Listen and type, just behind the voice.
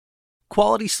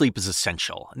Quality sleep is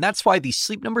essential, and that's why the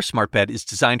Sleep Number Smart Bed is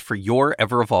designed for your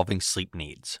ever-evolving sleep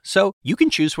needs. So you can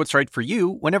choose what's right for you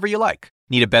whenever you like.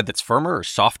 Need a bed that's firmer or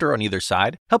softer on either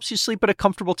side? Helps you sleep at a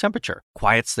comfortable temperature,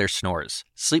 quiets their snores.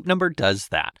 Sleep Number does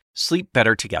that. Sleep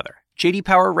better together. J.D.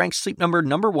 Power ranks Sleep Number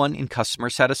 #1 in customer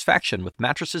satisfaction with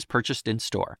mattresses purchased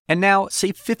in-store. And now,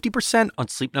 save 50% on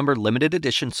Sleep Number limited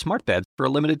edition smart beds for a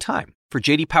limited time. For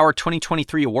J.D. Power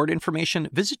 2023 award information,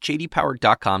 visit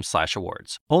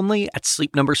jdpower.com/awards. Only at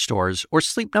Sleep Number stores or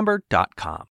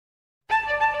sleepnumber.com.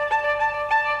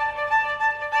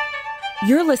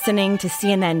 You're listening to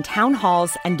CNN Town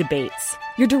Halls and Debates,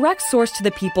 your direct source to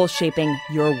the people shaping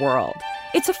your world.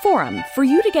 It's a forum for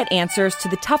you to get answers to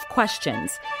the tough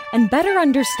questions and better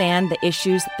understand the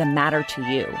issues that matter to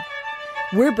you.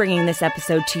 We're bringing this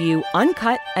episode to you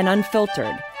uncut and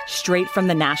unfiltered, straight from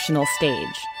the national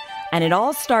stage. And it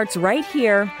all starts right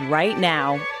here, right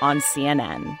now, on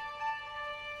CNN.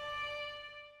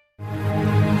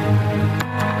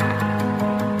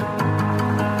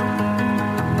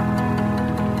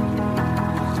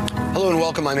 Hello and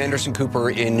welcome. I'm Anderson Cooper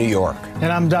in New York. And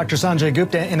I'm Dr. Sanjay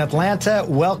Gupta in Atlanta.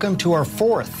 Welcome to our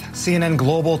 4th CNN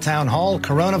Global Town Hall,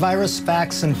 Coronavirus,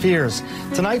 Facts and Fears.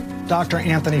 Tonight, Dr.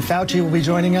 Anthony Fauci will be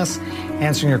joining us,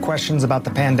 answering your questions about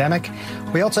the pandemic.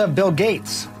 We also have Bill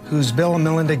Gates, whose Bill and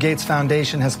Melinda Gates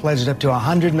Foundation has pledged up to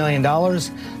 $100 million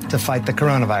to fight the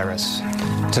coronavirus.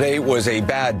 Today was a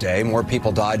bad day. More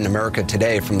people died in America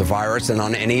today from the virus than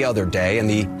on any other day, and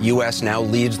the U.S. now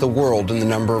leads the world in the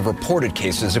number of reported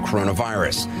cases of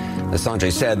coronavirus. As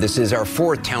Sanjay said, this is our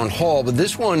 4th town hall, but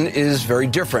this one is very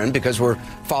different because we're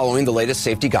following the latest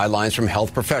safety guidelines from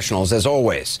health professionals, as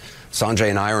always. Sanjay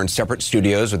and I are in separate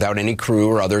studios without any crew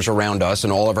or others around us,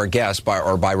 and all of our guests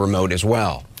are by remote as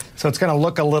well. So it's going to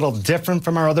look a little different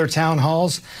from our other town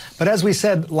halls. But as we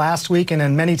said last week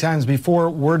and many times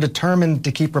before, we're determined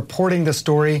to keep reporting the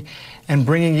story and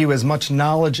bringing you as much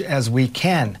knowledge as we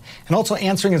can, and also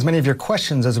answering as many of your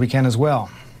questions as we can as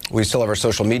well. We still have our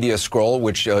social media scroll,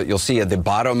 which you'll see at the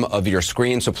bottom of your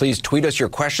screen. So please tweet us your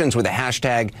questions with the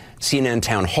hashtag CNN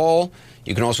Town Hall.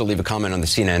 You can also leave a comment on the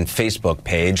CNN Facebook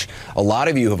page. A lot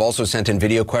of you have also sent in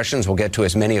video questions. We'll get to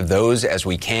as many of those as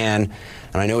we can.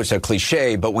 And I know it's a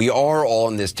cliche, but we are all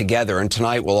in this together. And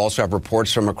tonight we'll also have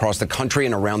reports from across the country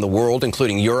and around the world,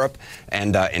 including Europe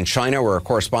and in China, where our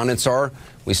correspondents are.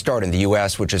 We start in the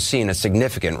U.S., which has seen a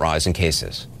significant rise in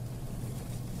cases.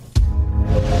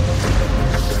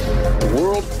 The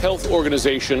World Health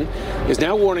Organization is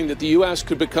now warning that the U.S.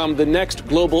 could become the next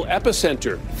global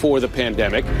epicenter for the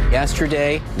pandemic.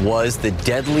 Yesterday was the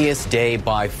deadliest day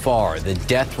by far. The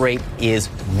death rate is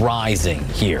rising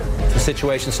here. The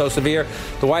situation so severe,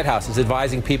 the White House is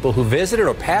advising people who visited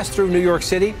or passed through New York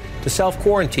City to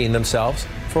self-quarantine themselves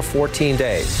for 14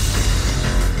 days.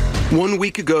 1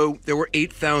 week ago, there were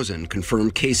 8,000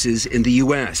 confirmed cases in the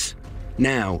U.S.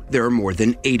 Now, there are more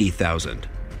than 80,000.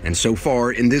 And so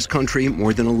far in this country,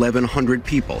 more than 1,100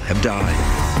 people have died.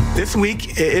 This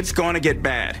week, it's going to get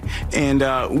bad. And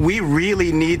we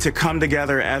really need to come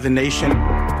together as a nation.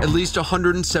 At least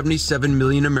 177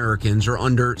 million Americans are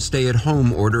under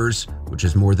stay-at-home orders, which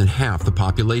is more than half the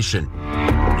population.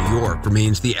 New York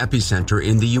remains the epicenter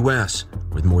in the U.S.,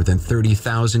 with more than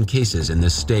 30,000 cases in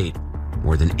this state,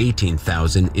 more than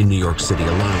 18,000 in New York City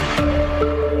alone.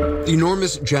 The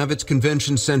enormous Javits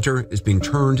Convention Center is being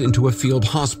turned into a field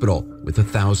hospital with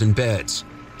 1,000 beds.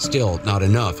 Still not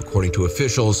enough, according to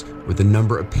officials, with the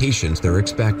number of patients they're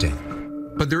expecting.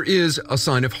 But there is a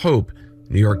sign of hope.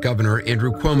 New York Governor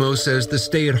Andrew Cuomo says the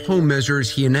stay-at-home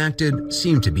measures he enacted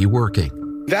seem to be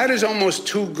working. That is almost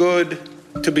too good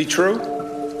to be true.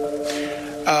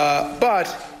 But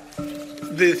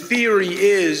the theory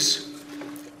is,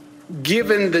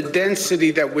 given the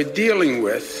density that we're dealing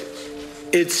with,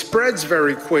 it spreads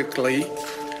very quickly,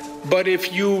 but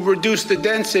if you reduce the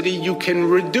density, you can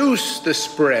reduce the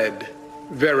spread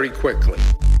very quickly.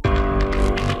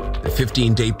 The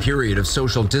 15-day period of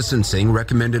social distancing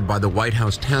recommended by the White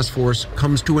House task force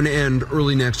comes to an end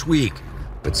early next week,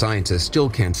 but scientists still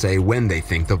can't say when they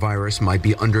think the virus might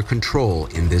be under control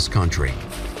in this country.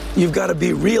 You've got to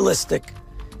be realistic,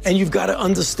 and you've got to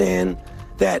understand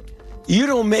that you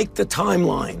don't make the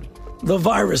timeline. The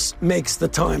virus makes the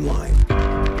timeline.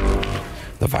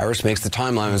 The virus makes the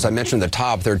timeline. As I mentioned at the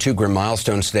top, there are two grim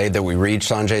milestones today that we reached.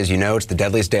 Sanjay, as you know, it's the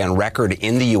deadliest day on record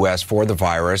in the U.S. for the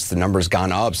virus. The number's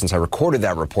gone up since I recorded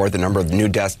that report. The number of new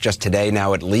deaths just today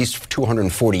now at least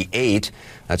 248.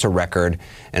 That's a record.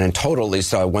 And in total, at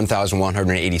least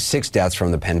 1,186 deaths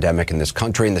from the pandemic in this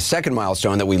country. And the second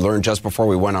milestone that we learned just before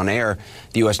we went on air,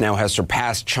 the U.S. now has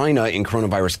surpassed China in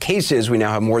coronavirus cases. We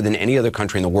now have more than any other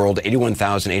country in the world,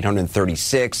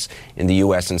 81,836 in the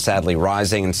U.S. and sadly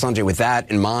rising. And Sanjay, with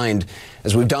that in mind,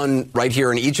 as we've done right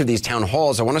here in each of these town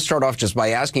halls, I want to start off just by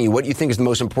asking you what you think is the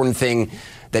most important thing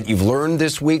that you've learned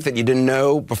this week that you didn't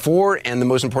know before, and the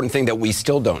most important thing that we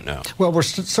still don't know. Well, we're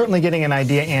certainly getting an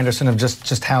idea, Anderson, of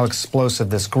just how explosive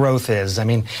this growth is. I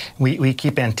mean, we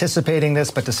keep anticipating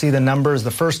this, but to see the numbers,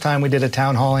 the first time we did a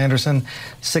town hall, Anderson,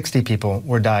 60 people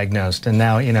were diagnosed, and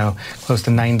now, close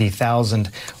to 90,000.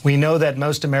 We know that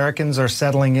most Americans are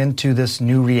settling into this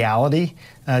new reality,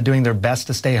 doing their best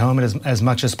to stay home as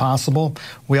much as possible.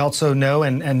 We also know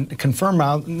and confirm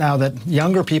now that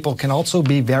younger people can also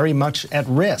be very much at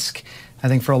risk. I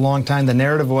think for a long time the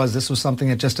narrative was this was something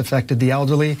that just affected the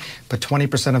elderly, but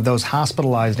 20% of those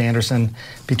hospitalized, Anderson,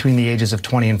 between the ages of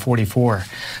 20 and 44.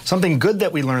 Something good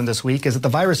that we learned this week is that the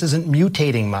virus isn't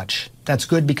mutating much. That's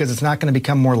good because it's not going to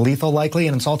become more lethal likely,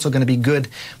 and it's also going to be good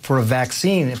for a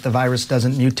vaccine if the virus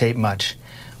doesn't mutate much.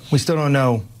 We still don't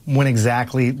know when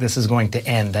exactly this is going to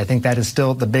end. I think that is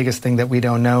still the biggest thing that we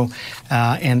don't know,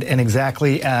 and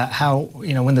exactly how,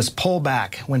 when this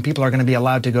pullback, when people are going to be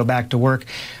allowed to go back to work.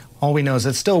 All we know is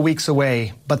it's still weeks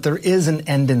away, but there is an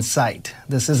end in sight.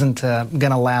 This isn't going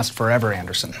to last forever,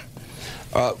 Anderson.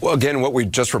 Well, again, what we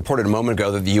just reported a moment ago,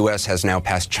 that the U.S. has now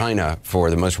passed China for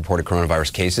the most reported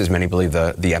coronavirus cases. Many believe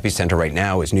the epicenter right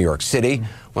now is New York City. I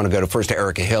want to go first to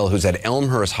Erica Hill, who's at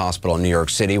Elmhurst Hospital in New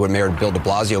York City, what Mayor Bill de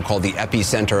Blasio called the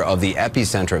epicenter of the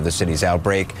city's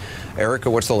outbreak. Erica,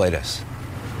 what's the latest?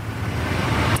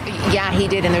 Yeah, he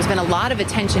did, and there's been a lot of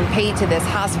attention paid to this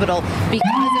hospital because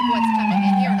of what's coming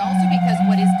in here, and also because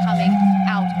what is coming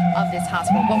out of this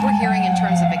hospital. What we're hearing in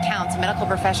terms of accounts, medical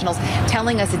professionals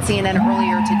telling us at CNN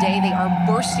earlier today, they are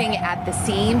bursting at the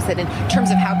seams, that in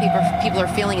terms of how people are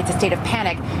feeling, it's a state of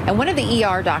panic. And one of the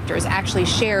ER doctors actually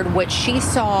shared what she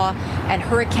saw and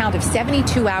her account of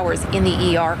 72 hours in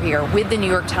the ER here with the New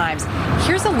York Times.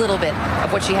 Here's a little bit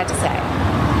of what she had to say.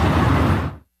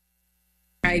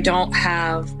 I don't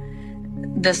have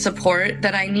the support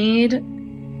that I need,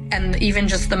 and even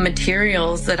just the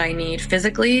materials that I need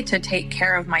physically to take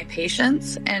care of my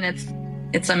patients. And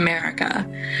it's America,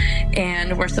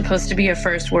 and we're supposed to be a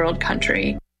first world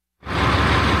country. Part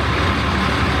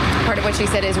of what she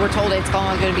said is, we're told it's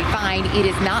all going to be fine. It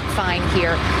is not fine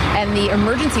here. And the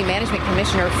emergency management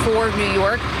commissioner for New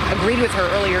York agreed with her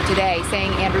earlier today,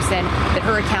 saying, Anderson, that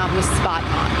her account was spot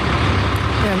on.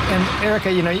 And Erica,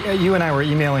 you and I were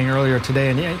emailing earlier today,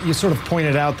 and you sort of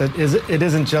pointed out that it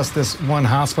isn't just this one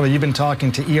hospital. You've been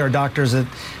talking to ER doctors at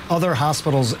other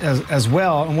hospitals as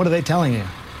well, and what are they telling you?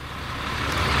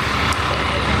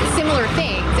 Similar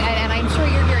things, and I'm sure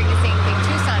you're hearing the same thing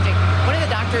too, Sanjay. One of the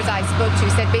doctors I spoke to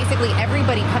said basically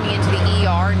everybody coming into the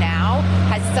ER now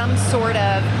has some sort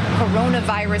of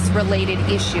coronavirus-related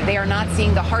issue. They are not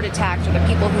seeing the heart attacks or the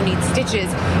people who need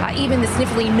stitches, even the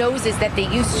sniffly noses that they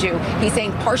used to. He's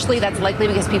saying partially that's likely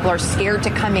because people are scared to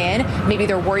come in. Maybe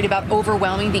they're worried about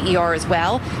overwhelming the ER as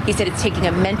well. He said it's taking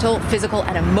a mental, physical,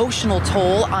 and emotional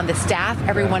toll on the staff,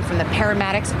 everyone from the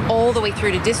paramedics all the way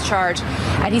through to discharge.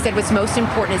 And he said what's most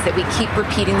important is that we keep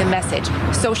repeating the message.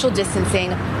 Social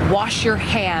distancing, wash your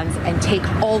hands, and take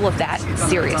all of that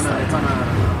seriously.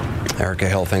 Erica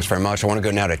Hill, thanks very much. I want to go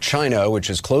now to China,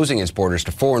 which is closing its borders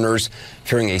to foreigners,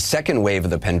 fearing a second wave of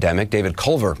the pandemic. David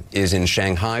Culver is in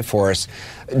Shanghai for us.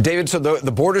 David, so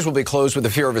the borders will be closed with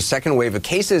the fear of a second wave of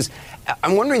cases.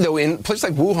 I'm wondering, though, in places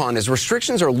like Wuhan, as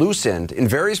restrictions are loosened in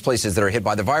various places that are hit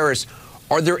by the virus,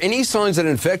 are there any signs that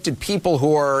infected people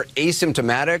who are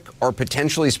asymptomatic are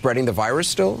potentially spreading the virus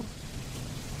still?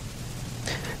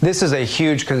 This is a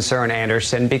huge concern,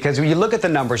 Anderson, because when you look at the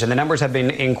numbers, and the numbers have been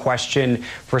in question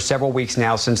for several weeks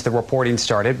now since the reporting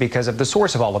started because of the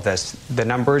source of all of this, the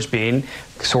numbers being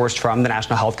sourced from the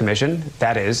National Health Commission,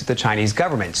 that is the Chinese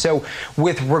government. So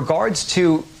with regards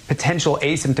to potential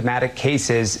asymptomatic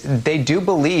cases, they do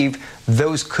believe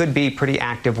those could be pretty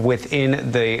active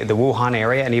within the Wuhan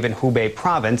area and even Hubei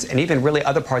province and even really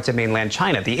other parts of mainland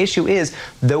China. The issue is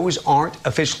those aren't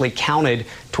officially counted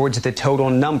towards the total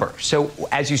number. So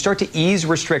as you start to ease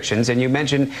restrictions, and you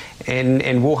mentioned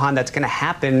in Wuhan that's going to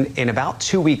happen in about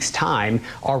 2 weeks' time,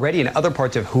 already in other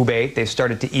parts of Hubei, they've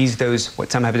started to ease those,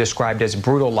 what some have described as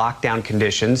brutal lockdown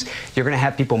conditions. You're going to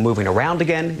have people moving around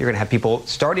again. You're going to have people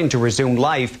starting to resume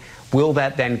life. will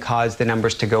that then cause the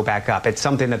numbers to go back up? It's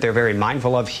something that they're very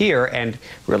mindful of here and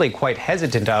really quite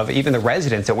hesitant of. Even the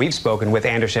residents that we've spoken with,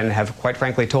 Anderson, have quite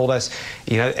frankly told us,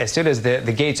 as soon as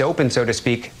the gates open, so to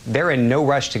speak, they're in no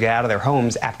rush to get out of their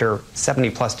homes after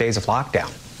 70-plus days of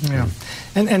lockdown. Yeah.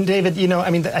 And David,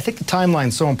 I think the timeline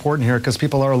is so important here because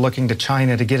people are looking to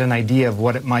China to get an idea of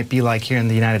what it might be like here in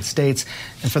the United States.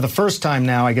 And for the first time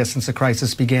now, I guess, since the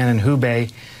crisis began in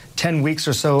Hubei, 10 weeks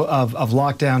or so of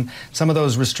lockdown, some of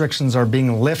those restrictions are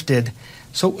being lifted.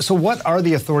 So what are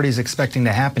the authorities expecting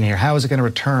to happen here? How is it going to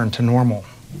return to normal?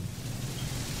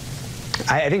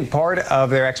 I think part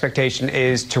of their expectation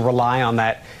is to rely on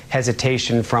that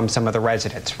hesitation from some of the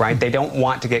residents, right? They don't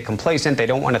want to get complacent. They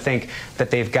don't want to think that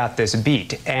they've got this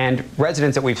beat. And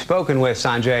residents that we've spoken with,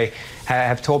 Sanjay,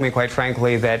 have told me quite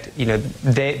frankly that,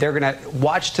 they're going to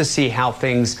watch to see how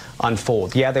things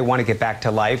unfold. Yeah, they want to get back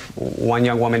to life. One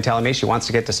young woman telling me she wants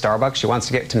to get to Starbucks, she wants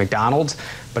to get to McDonald's,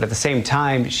 but at the same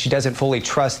time, she doesn't fully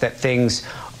trust that things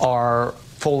are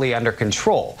fully under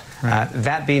control. Right.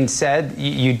 That being said,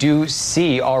 you do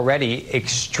see already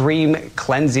extreme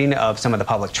cleansing of some of the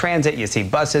public transit. You see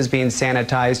buses being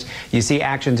sanitized. You see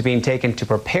actions being taken to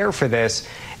prepare for this.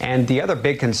 And the other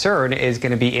big concern is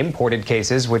going to be imported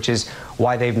cases, which is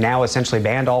why they've now essentially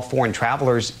banned all foreign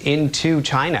travelers into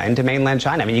China, into mainland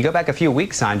China. I mean, you go back a few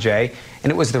weeks, Sanjay,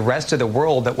 and it was the rest of the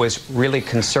world that was really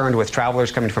concerned with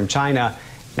travelers coming from China.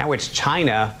 Now it's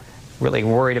China really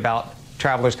worried about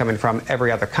travelers coming from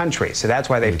every other country. So that's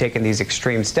why they've taken these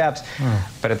extreme steps.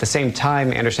 But at the same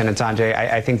time, Anderson and Sanjay,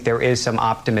 I think there is some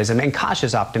optimism and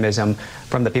cautious optimism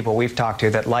from the people we've talked to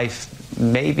that life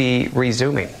may be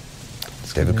resuming.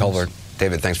 It's David Culver.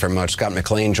 David, thanks very much. Scott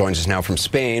McLean joins us now from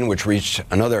Spain, which reached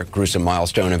another gruesome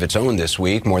milestone of its own this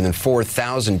week. More than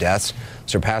 4,000 deaths,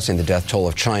 surpassing the death toll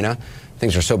of China.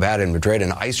 Things are so bad in Madrid,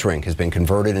 an ice rink has been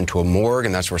converted into a morgue,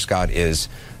 and that's where Scott is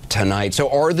tonight. So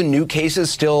are the new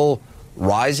cases still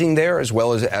rising there as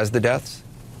well as the deaths?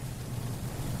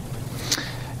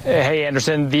 Hey,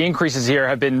 Anderson, the increases here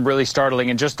have been really startling.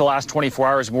 In just the last 24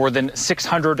 hours, more than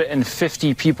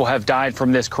 650 people have died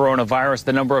from this coronavirus.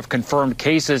 The number of confirmed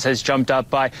cases has jumped up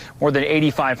by more than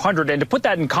 8,500. And to put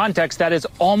that in context, that is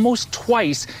almost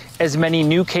twice as many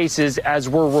new cases as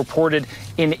were reported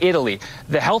in Italy.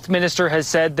 The health minister has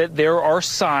said that there are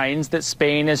signs that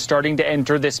Spain is starting to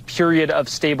enter this period of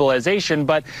stabilization,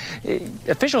 but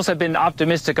officials have been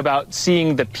optimistic about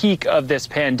seeing the peak of this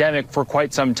pandemic for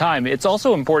quite some time. It's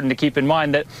also important to keep in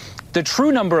mind that the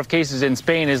true number of cases in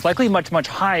Spain is likely much, much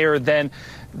higher than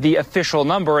the official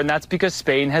number, and that's because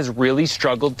Spain has really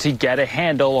struggled to get a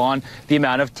handle on the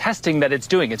amount of testing that it's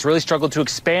doing. It's really struggled to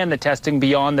expand the testing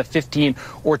beyond the 15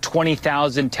 or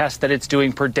 20,000 tests that it's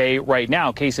doing per day right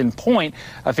now. Case in point,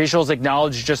 officials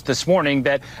acknowledged just this morning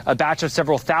that a batch of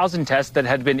several thousand tests that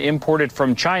had been imported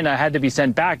from China had to be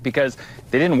sent back because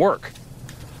they didn't work.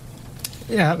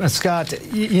 Yeah, Scott,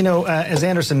 as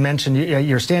Anderson mentioned,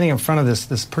 you're standing in front of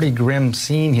this pretty grim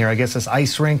scene here. I guess this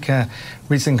ice rink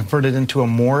recently converted into a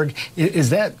morgue.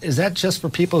 Is that just for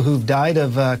people who've died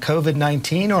of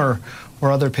COVID-19 or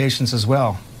other patients as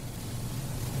well?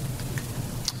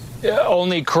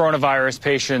 Only coronavirus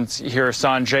patients here,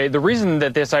 Sanjay. The reason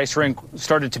that this ice rink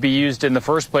started to be used in the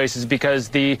first place is because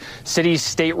the city's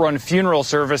state-run funeral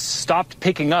service stopped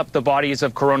picking up the bodies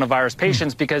of coronavirus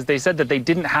patients because they said that they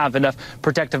didn't have enough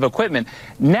protective equipment.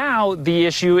 Now the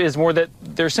issue is more that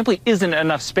there simply isn't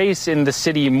enough space in the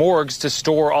city morgues to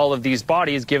store all of these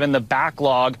bodies, given the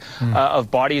backlog of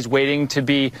bodies waiting to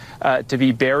be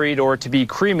buried or to be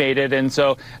cremated, and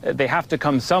so they have to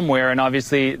come somewhere. And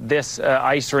obviously, this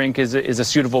ice rink is a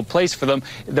suitable place for them.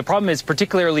 The problem is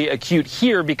particularly acute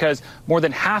here because more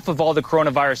than half of all the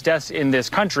coronavirus deaths in this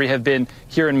country have been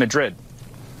here in Madrid.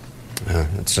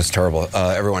 It's just terrible.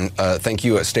 Everyone, thank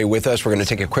you. Stay with us. We're going to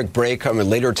take a quick break.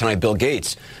 Later tonight, Bill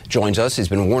Gates joins us. He's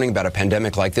been warning about a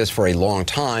pandemic like this for a long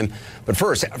time. But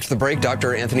first, after the break,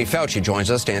 Dr. Anthony Fauci joins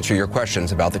us to answer your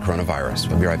questions about the coronavirus.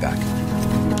 We'll be right back.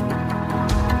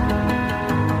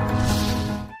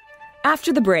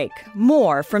 After the break,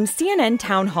 more from CNN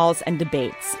Town Halls and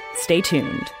Debates. Stay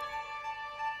tuned.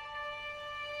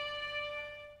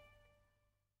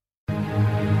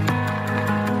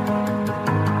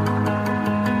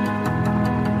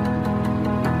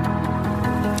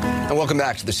 And welcome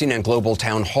back to the CNN Global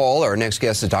Town Hall. Our next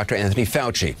guest is Dr. Anthony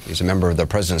Fauci. He's a member of the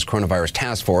President's Coronavirus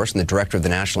Task Force and the director of the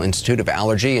National Institute of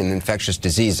Allergy and Infectious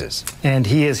Diseases. And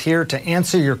he is here to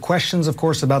answer your questions, of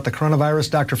course, about the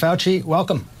coronavirus. Dr. Fauci,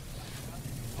 welcome.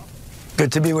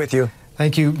 Good to be with you.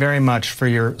 Thank you very much for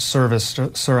your service,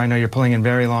 sir. I know you're pulling in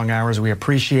very long hours. We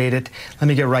appreciate it. Let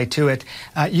me get right to it.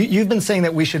 You've been saying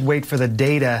that we should wait for the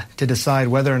data to decide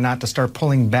whether or not to start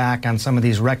pulling back on some of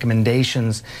these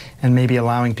recommendations and maybe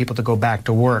allowing people to go back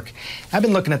to work. I've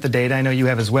been looking at the data. I know you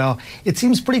have as well. It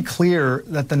seems pretty clear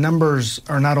that the numbers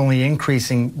are not only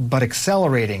increasing but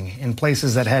accelerating in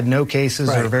places that had no cases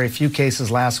or very few cases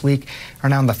last week are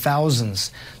now in the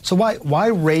thousands. So why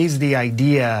raise the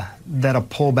idea that a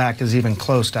pullback is even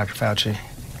close, Dr. Fauci?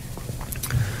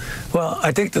 Well,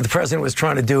 I think that the president was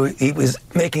trying to do, he was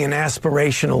making an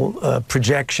aspirational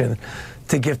projection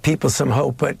to give people some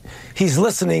hope, but he's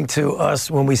listening to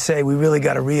us when we say we really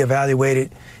got to reevaluate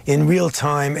it in real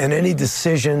time, and any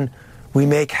decision we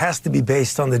make has to be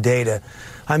based on the data.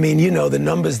 I mean, you know, the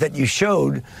numbers that you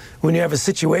showed, when you have a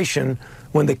situation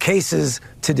when the cases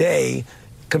today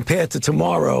compared to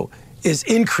tomorrow is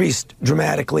increased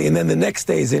dramatically, and then the next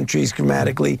day is increased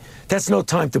dramatically, that's no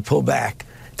time to pull back.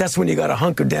 That's when you got to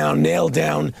hunker down, nail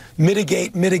down,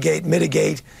 mitigate,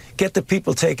 get the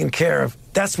people taken care of.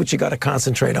 That's what you got to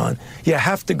concentrate on. You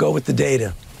have to go with the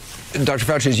data. Dr.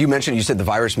 Fauci, as you mentioned, you said the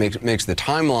virus makes the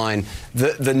timeline.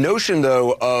 The notion,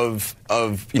 though, of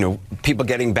people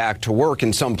getting back to work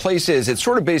in some places, it's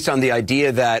sort of based on the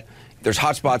idea that there's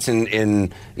hotspots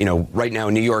in right now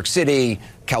in New York City,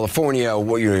 California.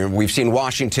 We've seen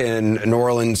Washington, New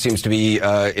Orleans seems to be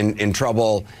in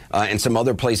trouble, and some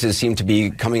other places seem to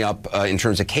be coming up in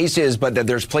terms of cases, but that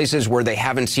there's places where they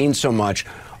haven't seen so much.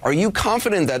 Are you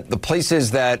confident that the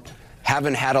places that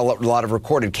haven't had a lot of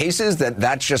recorded cases,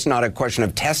 that's just not a question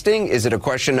of testing? Is it a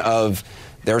question of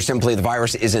the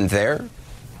virus isn't there?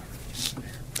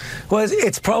 Well,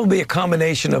 it's probably a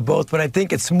combination of both, but I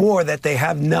think it's more that they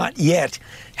have not yet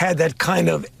had that kind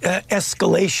of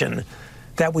escalation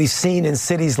that we've seen in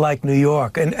cities like New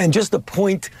York. And just a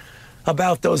point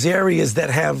about those areas that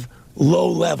have low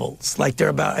levels, like they're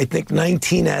about, I think,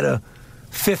 19 out of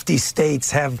 50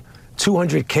 states have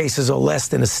 200 cases or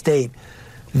less in a state.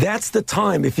 That's the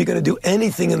time, if you're going to do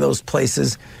anything in those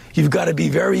places, you've got to be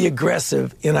very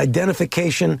aggressive in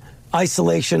identification,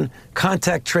 isolation,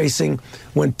 contact tracing.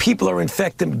 When people are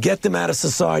infected, get them out of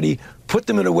society, put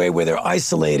them in a way where they're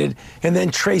isolated, and then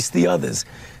trace the others.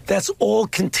 That's all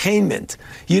containment.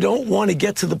 You don't want to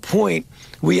get to the point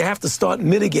where you have to start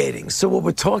mitigating. So what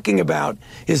we're talking about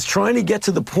is trying to get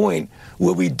to the point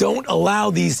where we don't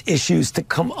allow these issues to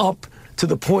come up to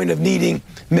the point of needing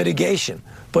mitigation.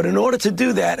 But in order to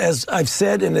do that, as I've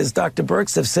said and as Dr.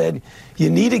 Birx have said, you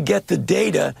need to get the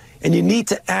data and you need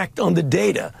to act on the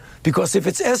data. Because if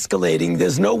it's escalating,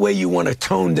 there's no way you want to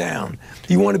tone down.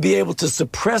 You want to be able to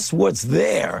suppress what's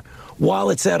there while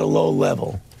it's at a low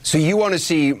level. So you want to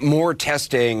see more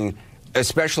testing,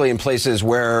 especially in places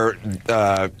where,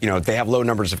 they have low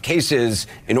numbers of cases,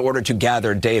 in order to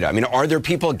gather data. I mean, are there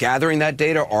people gathering that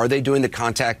data? Are they doing the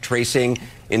contact tracing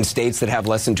in states that have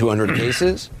less than 200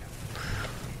 cases?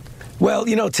 Well,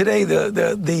 today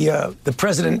the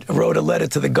president wrote a letter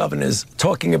to the governors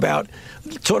talking about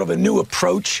sort of a new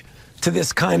approach to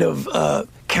this kind of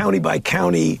county by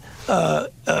county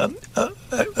not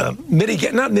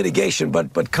mitigation,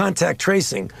 but contact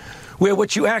tracing, where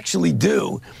what you actually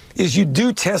do is you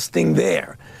do testing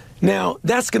there. Now,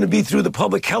 that's going to be through the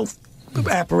public health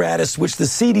apparatus, which the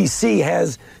CDC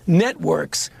has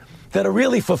networks that are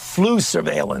really for flu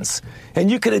surveillance, and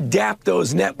you can adapt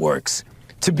those networks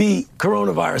to be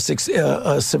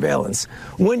coronavirus surveillance.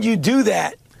 When you do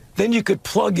that, then you could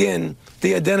plug in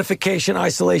the identification,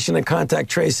 isolation, and contact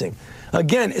tracing.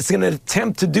 Again, it's going to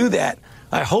attempt to do that.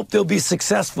 I hope they'll be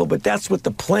successful, but that's what the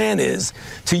plan is,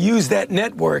 to use that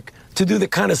network to do the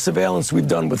kind of surveillance we've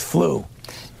done with flu.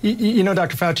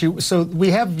 Dr. Fauci, so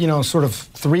we have, sort of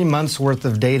 3 months worth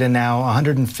of data now,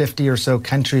 150 or so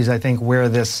countries, I think, where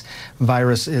this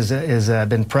virus is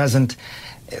been present.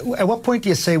 At what point do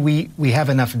you say we have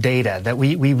enough data, that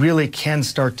we really can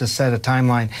start to set a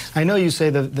timeline? I know you say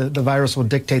the virus will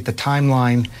dictate the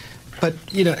timeline, but,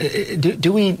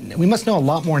 we must know a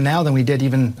lot more now than we did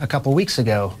even a couple weeks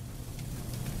ago.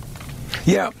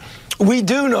 Yeah, we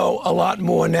do know a lot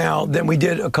more now than we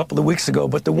did a couple of weeks ago,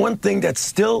 but the one thing that's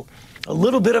still a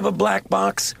little bit of a black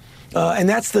box, and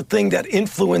that's the thing that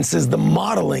influences the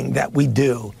modeling that we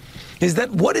do, is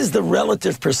that what is the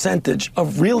relative percentage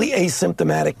of really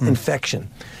asymptomatic infection?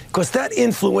 Because that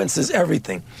influences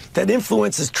everything. That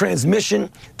influences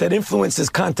transmission, that influences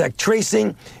contact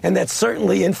tracing, and that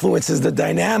certainly influences the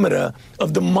dynamic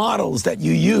of the models that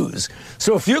you use.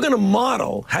 So if you're going to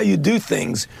model how you do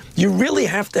things, you really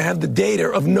have to have the data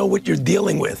of know what you're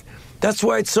dealing with. That's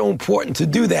why it's so important to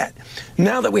do that.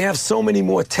 Now that we have so many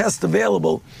more tests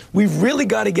available, we've really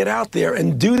got to get out there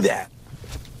and do that.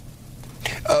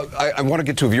 I want to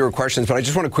get to viewer questions, but I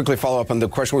just want to quickly follow up on the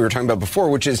question we were talking about before,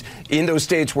 which is in those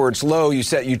states where it's low,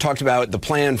 you talked about the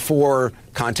plan for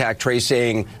contact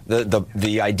tracing,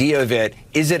 the idea of it.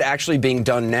 Is it actually being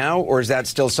done now, or is that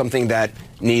still something that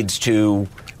needs to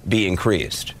be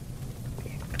increased?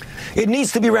 It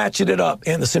needs to be ratcheted up,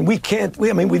 Anderson. We've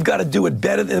got to do it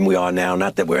better than we are now.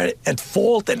 Not that we're at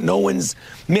fault, that no one's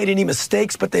made any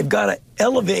mistakes, but they've got to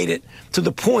elevate it to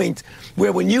the point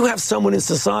where when you have someone in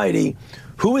society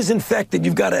who is infected,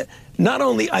 you've got to not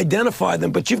only identify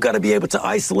them, but you've got to be able to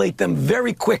isolate them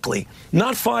very quickly,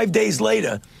 not 5 days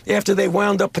later after they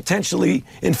wound up potentially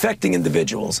infecting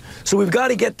individuals. So we've got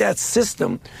to get that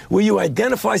system where you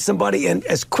identify somebody and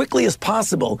as quickly as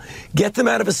possible get them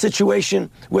out of a situation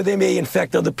where they may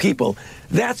infect other people.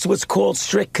 That's what's called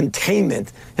strict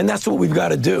containment, and that's what we've got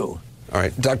to do. All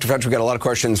right, Dr. Fauci, we've got a lot of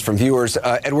questions from viewers.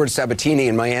 Edward Sabatini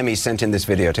in Miami sent in this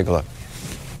video. Take a look.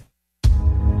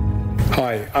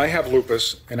 Hi, I have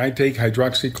lupus, and I take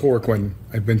hydroxychloroquine.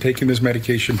 I've been taking this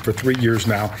medication for 3 years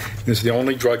now, and it's the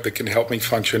only drug that can help me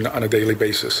function on a daily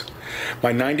basis.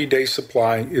 My 90-day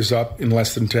supply is up in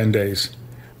less than 10 days.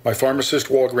 My pharmacist,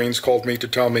 Walgreens, called me to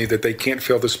tell me that they can't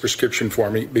fill this prescription for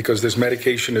me because this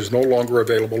medication is no longer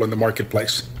available in the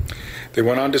marketplace. They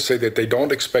went on to say that they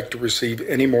don't expect to receive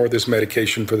any more of this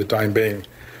medication for the time being.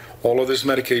 All of this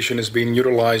medication is being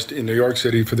utilized in New York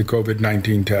City for the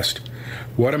COVID-19 test.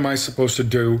 What am I supposed to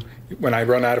do when I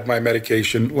run out of my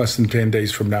medication less than 10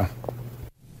 days from now?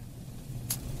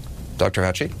 Dr.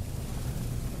 Fauci?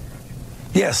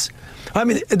 Yes. I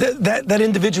mean, that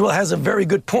individual has a very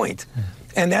good point.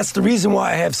 And that's the reason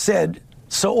why I have said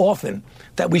so often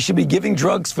that we should be giving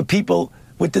drugs for people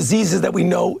with diseases that we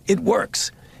know it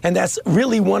works. And that's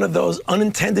really one of those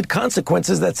unintended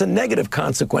consequences that's a negative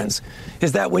consequence,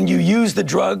 is that when you use the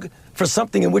drug for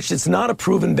something in which it's not a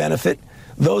proven benefit,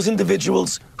 those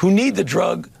individuals who need the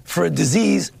drug for a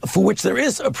disease for which there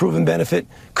is a proven benefit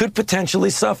could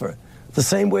potentially suffer, the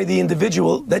same way the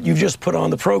individual that you just put on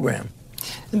the program.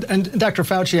 And Dr.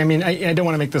 Fauci, I mean, I don't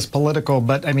want to make this political,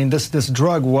 but I mean, this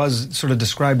drug was sort of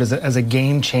described as a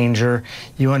game changer.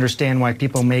 You understand why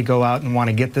people may go out and want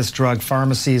to get this drug.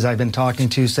 Pharmacies I've been talking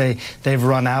to say they've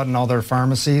run out in all their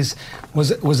pharmacies.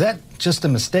 Was that just a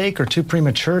mistake or too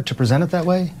premature to present it that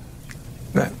way?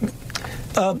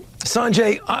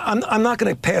 Sanjay, I'm not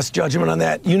going to pass judgment on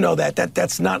that. You know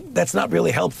that's not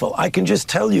really helpful. I can just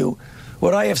tell you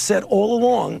what I have said all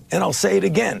along, and I'll say it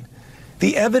again.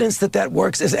 The evidence that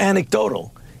works is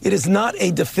anecdotal. It is not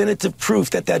a definitive proof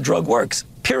that drug works,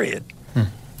 period. All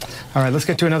right, let's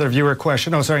get to another viewer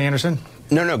question. Oh, sorry, Anderson?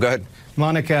 No, go ahead.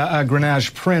 Monica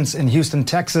Grenage Prince in Houston,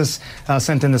 Texas,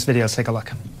 sent in this video. Let's take a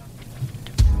look.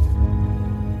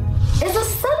 Is a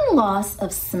sudden loss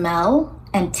of smell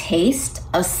and taste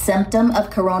a symptom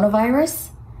of coronavirus?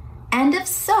 And if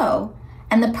so,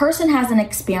 and the person hasn't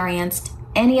experienced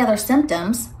any other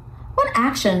symptoms, what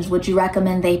actions would you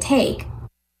recommend they take?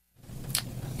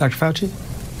 Dr. Fauci?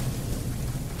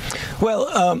 Well,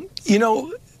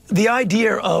 the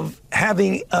idea of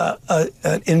having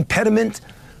an impediment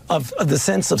of the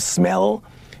sense of smell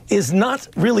is not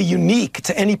really unique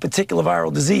to any particular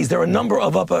viral disease. There are a number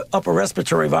of upper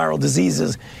respiratory viral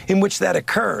diseases in which that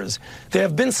occurs. There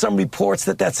have been some reports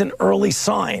that that's an early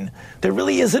sign. There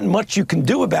really isn't much you can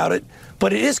do about it,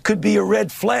 but it could be a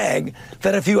red flag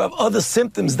that if you have other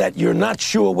symptoms that you're not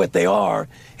sure what they are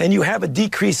and you have a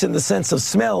decrease in the sense of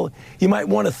smell, you might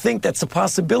want to think that's a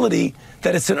possibility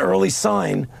that it's an early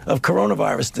sign of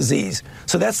coronavirus disease.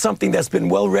 So that's something that's been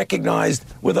well recognized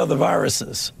with other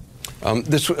viruses.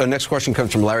 This next question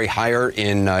comes from Larry Heyer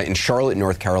in Charlotte,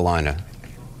 North Carolina.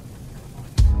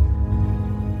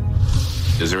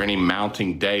 Is there any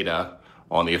mounting data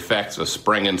on the effects of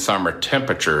spring and summer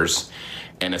temperatures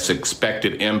and its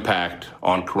expected impact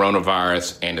on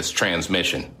coronavirus and its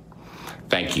transmission?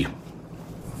 Thank you.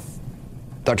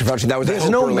 Dr. Fauci, that was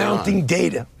There's no mounting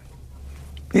data.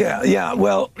 Yeah.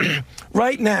 Well,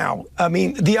 right now, I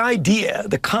mean, the idea,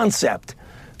 the concept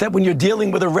that when you're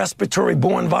dealing with a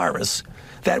respiratory-borne virus,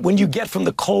 that when you get from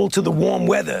the cold to the warm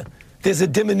weather, there's a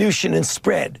diminution in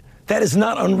spread. That is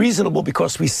not unreasonable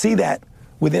because we see that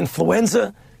with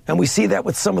influenza, and we see that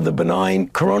with some of the benign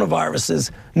coronaviruses,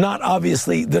 not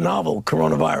obviously the novel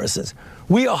coronaviruses.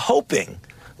 We are hoping,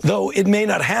 though it may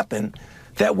not happen,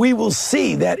 that we will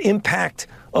see that impact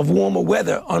of warmer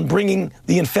weather on bringing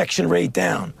the infection rate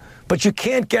down. But you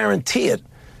can't guarantee it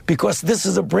because this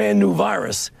is a brand new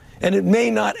virus, and it may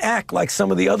not act like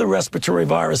some of the other respiratory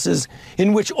viruses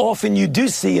in which often you do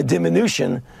see a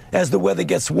diminution as the weather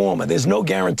gets warmer. There's no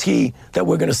guarantee that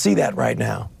we're going to see that right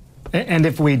now. And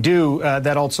if we do,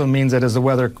 that also means that as the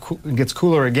weather gets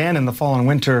cooler again in the fall and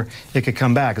winter, it could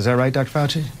come back. Is that right, Dr.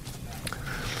 Fauci?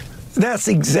 That's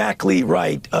exactly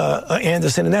right,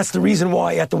 Anderson. And that's the reason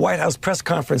why at the White House press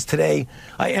conference today,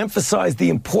 I emphasized the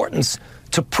importance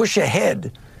to push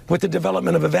ahead with the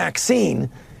development of a vaccine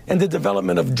and the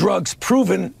development of drugs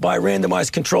proven by a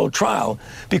randomized controlled trial.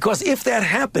 Because if that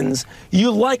happens,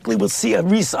 you likely will see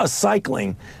a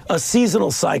cycling, a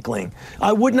seasonal cycling.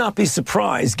 I would not be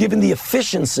surprised, given the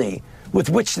efficiency with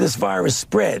which this virus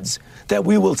spreads, that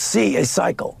we will see a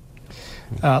cycle.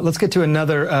 Let's get to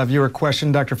another viewer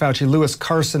question. Dr. Fauci, Lewis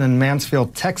Carson in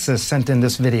Mansfield, Texas, sent in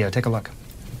this video. Take a look.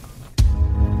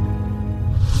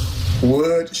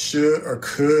 Would, should, or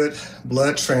could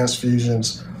blood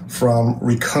transfusions from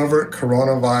recovered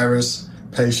coronavirus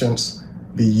patients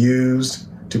be used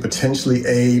to potentially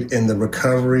aid in the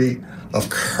recovery of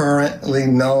currently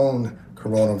known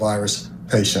coronavirus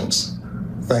patients?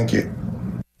 Thank you.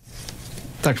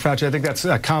 Dr. Fauci, I think that's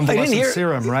a convalescent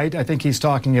serum, right? I think he's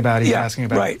talking about, asking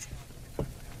about. Right.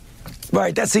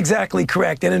 Right, that's exactly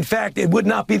correct. And in fact, it would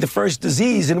not be the first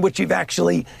disease in which you've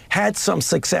actually had some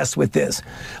success with this.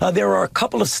 There are a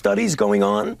couple of studies going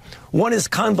on. One is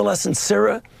convalescent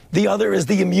sera. The other is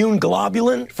the immune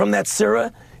globulin from that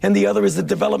sera. And the other is the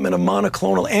development of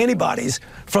monoclonal antibodies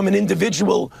from an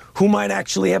individual who might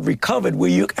actually have recovered, where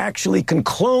you actually can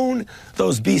clone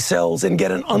those B cells and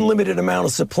get an unlimited amount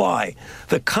of supply.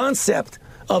 The concept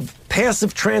of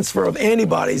passive transfer of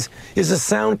antibodies is a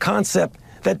sound concept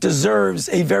that deserves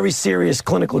a very serious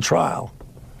clinical trial.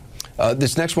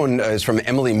 This next one is from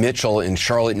Emily Mitchell in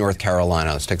Charlotte, North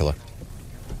Carolina. Let's take a look.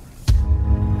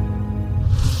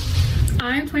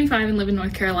 I'm 25 and live in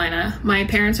North Carolina. My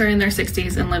parents are in their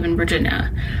 60s and live in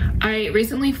Virginia. I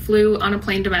recently flew on a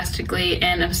plane domestically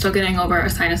and I'm still getting over a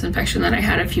sinus infection that I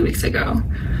had a few weeks ago.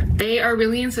 They are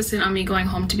really insistent on me going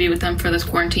home to be with them for this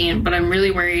quarantine, but I'm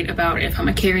really worried about if I'm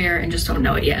a carrier and just don't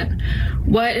know it yet.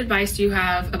 What advice do you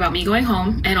have about me going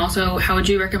home? And also, how would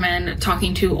you recommend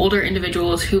talking to older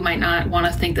individuals who might not want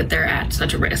to think that they're at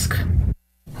such a risk?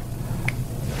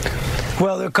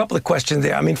 Well, there are a couple of questions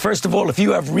there. I mean, first of all, if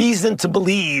you have reason to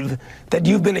believe that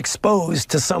you've been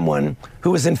exposed to someone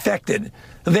who is infected,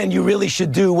 then you really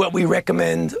should do what we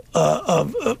recommend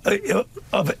of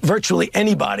virtually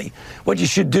anybody. What you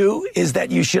should do is that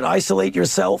you should isolate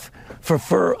yourself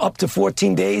for up to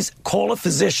 14 days, call a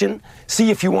physician,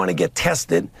 see if you want to get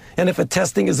tested, and if a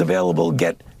testing is available,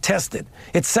 get tested.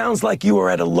 It sounds like you are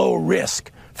at a low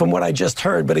risk from what I just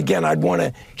heard, but again, I'd want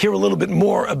to hear a little bit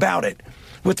more about it.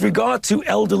 With regard to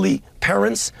elderly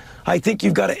parents, I think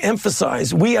you've got to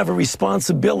emphasize we have a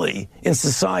responsibility in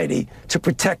society to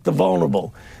protect the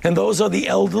vulnerable. And those are the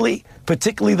elderly,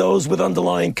 particularly those with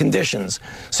underlying conditions.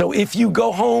 So if you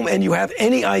go home and you have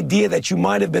any idea that you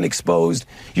might have been exposed,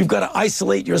 you've got to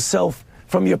isolate yourself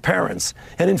from your parents.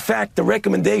 And in fact, the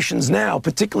recommendations now,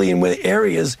 particularly in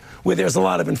areas where there's a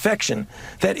lot of infection,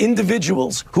 that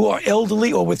individuals who are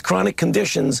elderly or with chronic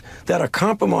conditions that are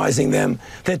compromising them,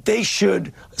 that they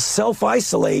should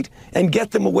self-isolate and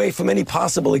get them away from any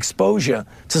possible exposure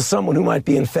to someone who might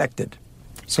be infected.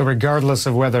 So regardless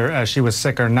of whether she was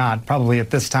sick or not, probably at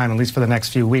this time, at least for the next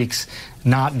few weeks,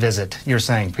 not visit, you're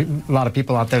saying. A lot of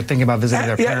people out there thinking about visiting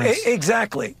their parents. Yeah,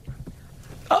 exactly.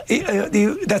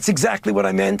 That's exactly what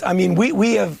I meant. I mean,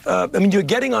 we have, you're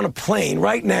getting on a plane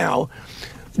right now,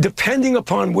 depending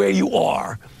upon where you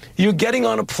are, you're getting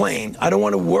on a plane. I don't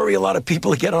want to worry a lot of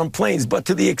people to get on planes, but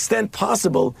to the extent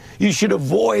possible, you should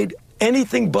avoid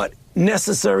anything but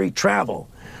necessary travel.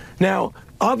 Now,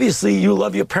 obviously, you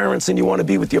love your parents and you want to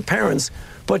be with your parents,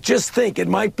 but just think it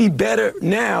might be better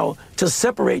now to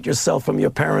separate yourself from your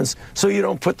parents so you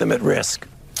don't put them at risk.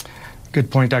 Good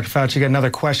point, Dr. Fauci. Got another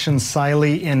question.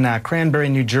 Siley in Cranberry,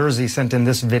 New Jersey, sent in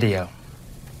this video.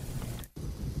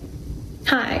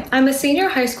 Hi, I'm a senior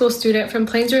high school student from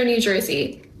Plainsboro, New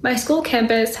Jersey. My school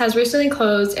campus has recently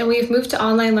closed and we've moved to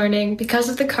online learning because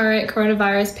of the current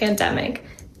coronavirus pandemic.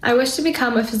 I wish to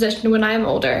become a physician when I am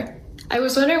older. I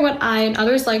was wondering what I and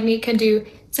others like me can do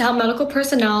to help medical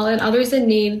personnel and others in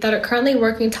need that are currently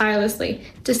working tirelessly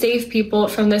to save people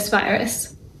from this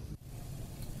virus.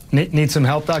 Need some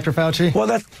help, Dr. Fauci?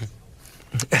 Well,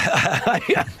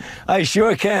 I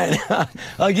sure can.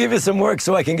 I'll give you some work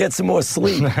so I can get some more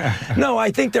sleep. No,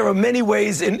 I think there are many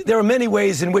ways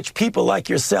in which people like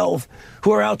yourself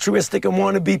who are altruistic and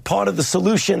want to be part of the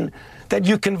solution that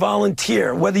you can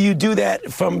volunteer, whether you do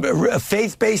that from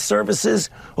faith-based services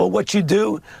or what you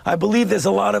do. I believe there's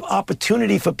a lot of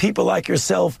opportunity for people like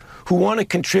yourself who want to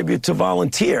contribute to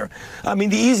volunteer. I mean,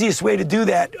 the easiest way to do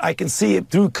that, I can see it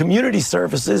through community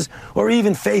services or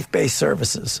even faith-based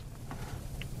services.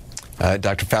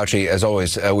 Dr. Fauci, as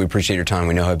always, we appreciate your time.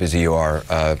 We know how busy you are.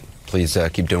 Please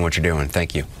keep doing what you're doing.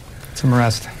 Thank you. Some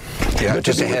rest. Yeah, Good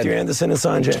to be with you, Anderson and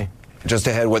Sanjay. Just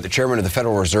ahead, what the chairman of the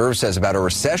Federal Reserve says about a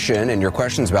recession and your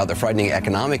questions about the frightening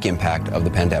economic impact of the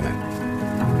pandemic.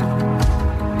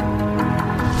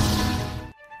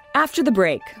 After the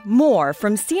break, more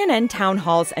from CNN Town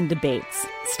Halls and Debates.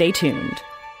 Stay tuned.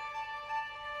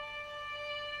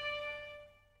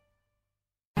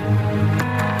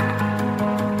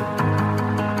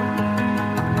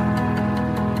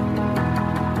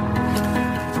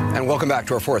 Welcome back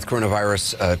to our fourth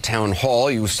coronavirus town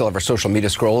hall. You still have our social media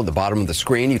scroll at the bottom of the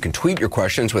screen. You can tweet your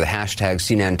questions with the hashtag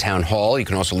CNN Town Hall. You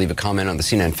can also leave a comment on the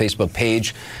CNN Facebook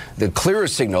page. The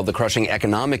clearest signal, the crushing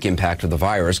economic impact of the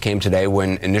virus, came today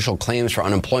when initial claims for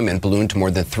unemployment ballooned to more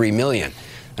than 3 million.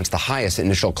 That's the highest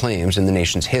initial claims in the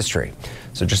nation's history.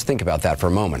 So just think about that for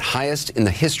a moment. Highest in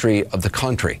the history of the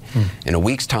country. In a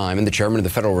week's time, and the chairman of the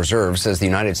Federal Reserve says the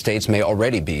United States may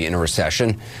already be in a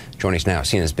recession. Joining us now,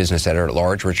 CNN's business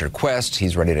editor-at-large, Richard Quest.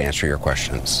 He's ready to answer your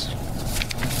questions.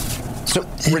 So,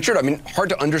 Richard, I mean, hard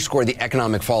to underscore the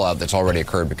economic fallout that's already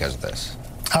occurred because of this.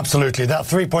 Absolutely. That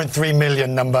 3.3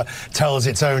 million number tells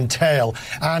its own tale,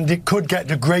 and it could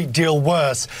get a great deal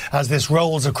worse as this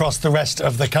rolls across the rest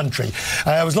of the country.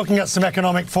 I was looking at some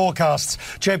economic forecasts.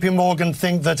 JP Morgan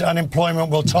think that unemployment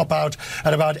will top out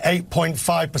at about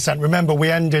 8.5%. Remember, we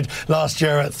ended last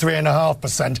year at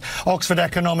 3.5%. Oxford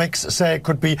Economics say it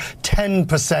could be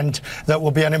 10% that will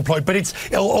be unemployed. But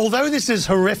although this is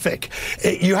horrific,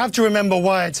 you have to remember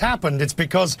why it's happened. It's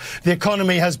because the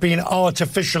economy has been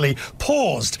artificially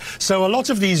paused. So a lot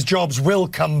of these jobs will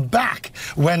come back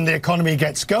when the economy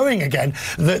gets going again.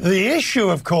 The issue,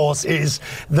 of course, is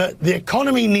that the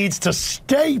economy needs to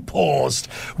stay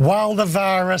paused while the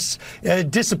virus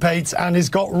dissipates and is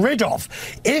got rid of.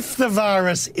 If the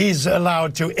virus is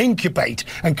allowed to incubate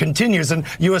and continues, and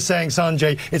you were saying,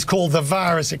 Sanjay, it's called the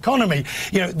virus economy,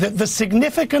 the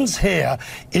significance here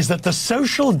is that the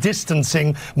social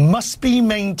distancing must be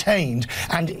maintained.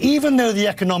 And even though the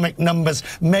economic numbers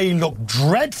may look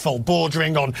dreadful,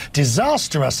 bordering on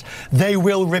disastrous, they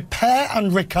will repair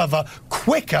and recover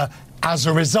quicker as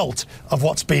a result of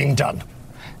what's being done.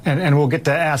 And we'll get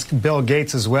to ask Bill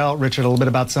Gates as well, Richard, a little bit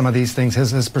about some of these things,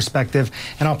 his perspective.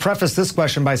 And I'll preface this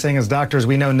question by saying, as doctors,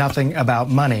 we know nothing about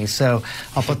money. So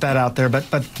I'll put that out there. But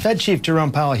Fed Chief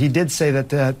Jerome Powell, he did say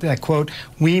that, quote,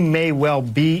 we may well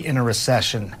be in a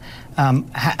recession.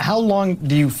 How long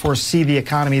do you foresee the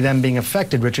economy then being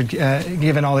affected, Richard,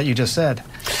 given all that you just said?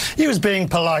 He was being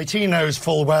polite. He knows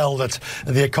full well that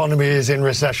the economy is in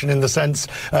recession in the sense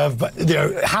of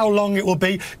how long it will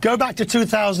be. Go back to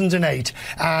 2008,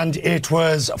 and it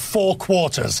was 4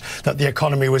 quarters that the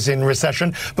economy was in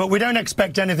recession. But we don't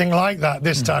expect anything like that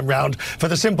this time round, for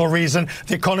the simple reason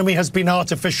the economy has been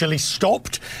artificially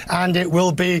stopped, and it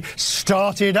will be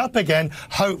started up again,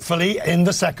 hopefully in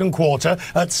the second quarter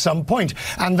at some point.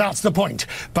 And that's the point.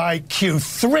 By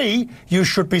Q3, you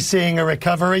should be seeing a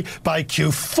recovery. By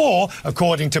Q4,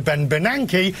 according to Ben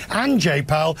Bernanke and Jay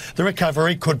Powell, the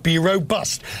recovery could be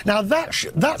robust. Now,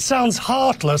 that sounds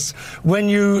heartless when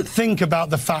you think about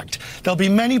the fact there'll be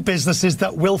many businesses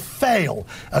that will fail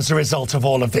as a result of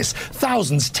all of this.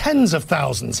 Thousands, tens of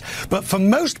thousands. But for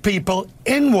most people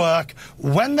in work,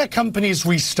 when their companies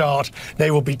restart,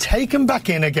 they will be taken back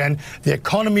in again. The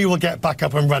economy will get back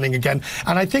up and running again.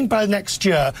 And I think by next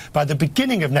year, by the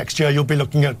beginning of next year, you'll be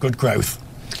looking at good growth.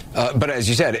 But as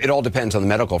you said, it all depends on the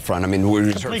medical front. I mean,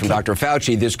 we just heard from Dr.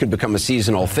 Fauci, this could become a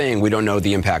seasonal thing. We don't know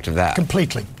the impact of that.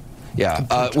 Completely.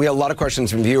 Yeah. We have a lot of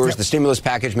questions from viewers. Yep. The stimulus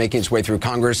package making its way through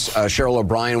Congress. Cheryl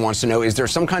O'Brien wants to know, is there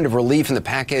some kind of relief in the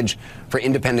package for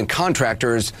independent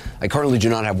contractors? I currently do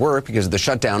not have work because of the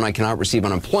shutdown. I cannot receive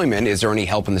unemployment. Is there any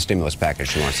help in the stimulus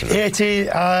package, she wants to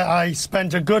know? I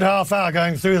spent a good half hour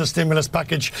going through the stimulus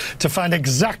package to find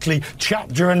exactly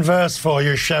chapter and verse for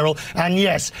you, Cheryl. And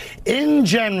yes, in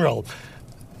general,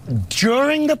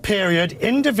 during the period,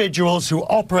 individuals who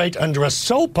operate under a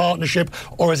sole partnership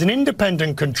or as an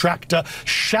independent contractor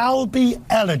shall be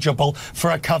eligible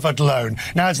for a covered loan.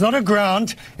 Now, it's not a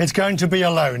grant, it's going to be a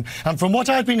loan. And from what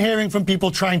I've been hearing from people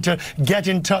trying to get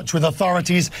in touch with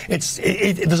authorities,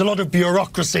 there's a lot of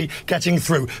bureaucracy getting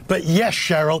through. But yes,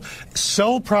 Cheryl,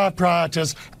 sole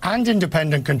proprietors and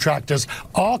independent contractors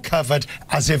are covered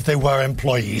as if they were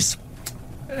employees.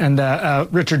 And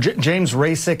Richard, James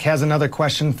Rasick has another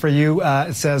question for you.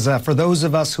 It says, for those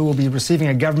of us who will be receiving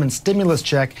a government stimulus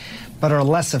check but are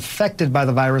less affected by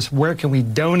the virus, where can we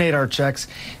donate our checks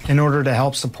in order to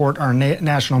help support our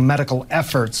national medical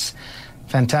efforts?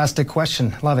 Fantastic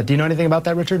question. Love it. Do you know anything about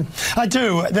that, Richard? I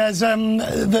do. There's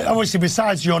obviously,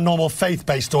 besides your normal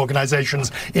faith-based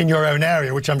organizations in your own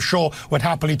area, which I'm sure would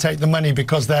happily take the money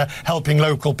because they're helping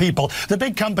local people, the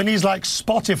big companies like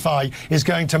Spotify is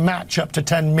going to match up to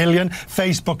 10 million.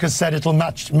 Facebook has said it'll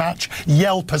match.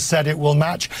 Yelp has said it will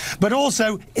match. But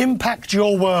also Impact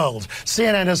Your World.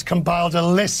 CNN has compiled a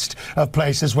list of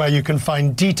places where you can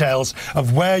find details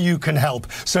of where you can help.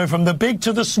 So from the big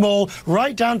to the small,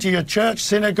 right down to your church,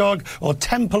 synagogue or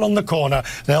temple on the corner,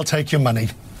 they'll take your money.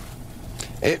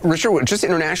 Richard, just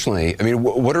internationally, I mean,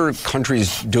 what are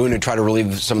countries doing to try to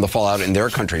relieve some of the fallout in their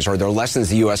countries? Are there lessons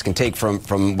the U.S. can take from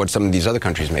what some of these other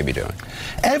countries may be doing?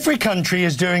 Every country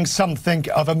is doing something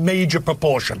of a major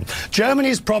proportion. Germany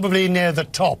is probably near the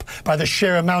top by the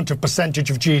sheer amount of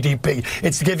percentage of GDP.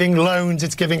 It's giving loans,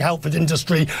 it's giving help for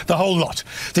industry, the whole lot.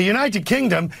 The United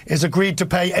Kingdom is agreed to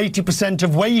pay 80%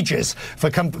 of wages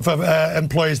for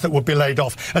employees that would be laid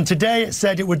off. And today it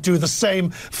said it would do the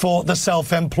same for the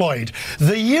self-employed.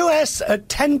 The US at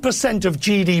 10% of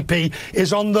GDP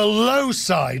is on the low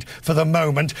side for the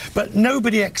moment, but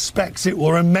nobody expects it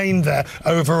will remain there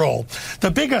overall. The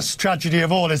biggest tragedy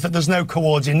of all is that there's no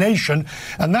coordination,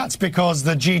 and that's because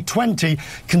the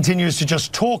G20 continues to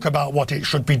just talk about what it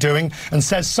should be doing and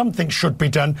says something should be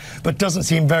done, but doesn't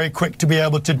seem very quick to be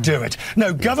able to do it.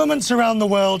 No, governments around the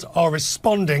world are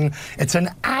responding. It's an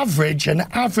average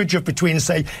of between,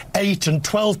 say, 8 and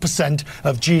 12%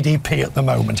 of GDP at the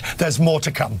moment. There's more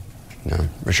to come. No.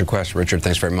 Richard Quest. Richard,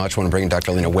 thanks very much. I want to bring in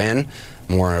Dr. Leana Wen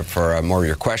for more of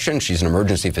your questions. She's an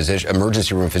emergency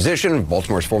room physician,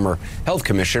 Baltimore's former health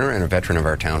commissioner, and a veteran of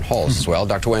our town halls as well.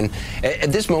 Dr. Wen,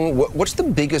 at this moment, what's the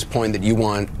biggest point that you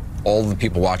want all the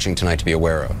people watching tonight to be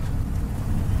aware of?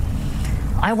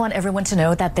 I want everyone to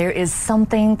know that there is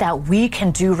something that we can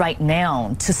do right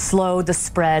now to slow the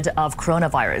spread of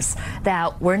coronavirus,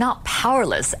 that we're not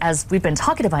powerless, as we've been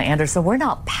talking about, Anderson, we're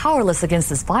not powerless against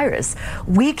this virus.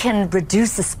 We can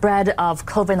reduce the spread of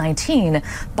COVID-19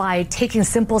 by taking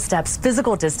simple steps,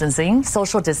 physical distancing,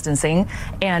 social distancing,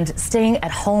 and staying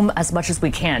at home as much as we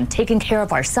can. Taking care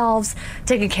of ourselves,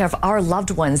 taking care of our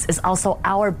loved ones is also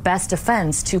our best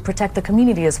defense to protect the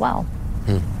community as well.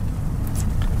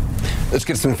 Let's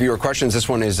get some viewer questions. This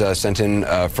one is sent in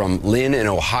from Lynn in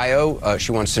Ohio.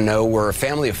 She wants to know, we're a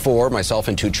family of 4. Myself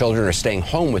and 2 children are staying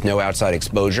home with no outside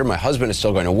exposure. My husband is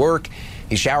still going to work.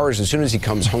 He showers as soon as he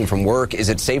comes home from work. Is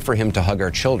it safe for him to hug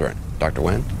our children? Dr.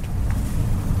 Wen?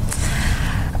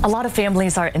 A lot of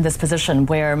families are in this position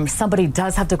where somebody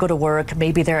does have to go to work.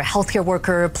 Maybe they're a healthcare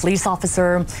worker, police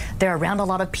officer. They're around a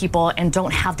lot of people and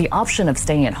don't have the option of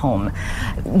staying at home.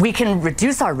 We can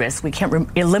reduce our risk. We can't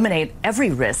eliminate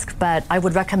every risk, but I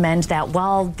would recommend that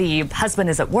while the husband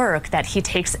is at work, that he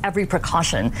takes every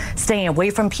precaution, staying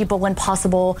away from people when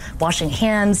possible, washing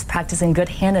hands, practicing good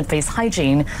hand and face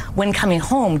hygiene. When coming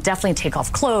home, definitely take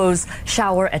off clothes,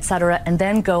 shower, etc., and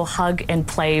then go hug and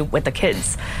play with the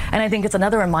kids. And I think it's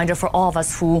another reminder for all of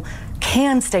us who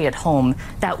can stay at home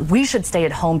that we should stay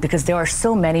at home because there are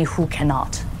so many who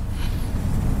cannot.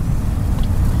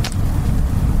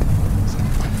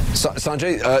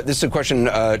 Sanjay, this is a question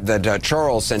that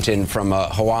Charles sent in from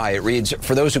Hawaii. It reads,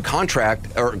 for those who contract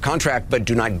but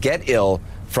do not get ill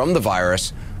from the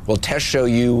virus, will tests show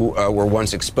you were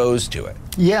once exposed to it?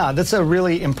 Yeah, that's a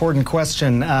really important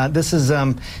question. This is,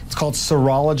 it's called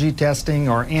serology testing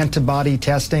or antibody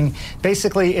testing.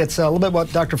 Basically, it's a little bit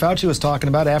what Dr. Fauci was talking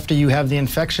about. After you have the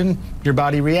infection, your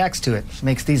body reacts to it,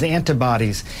 makes these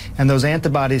antibodies. And those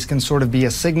antibodies can sort of be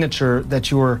a signature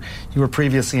that you were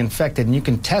previously infected. And you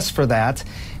can test for that.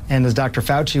 And as Dr.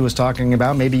 Fauci was talking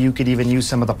about, maybe you could even use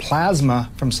some of the plasma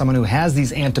from someone who has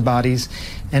these antibodies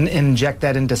and inject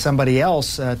that into somebody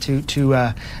else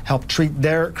to help treat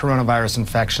their coronavirus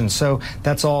infection. So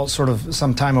that's all sort of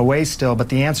some time away still. But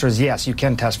the answer is yes, you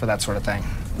can test for that sort of thing.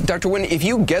 Dr. Wen, if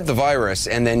you get the virus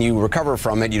and then you recover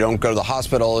from it, you don't go to the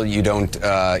hospital, you don't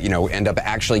end up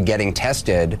actually getting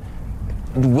tested,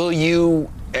 will you,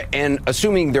 and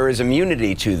assuming there is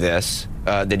immunity to this,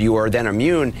 that you are then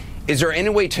immune, is there any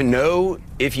way to know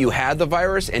if you had the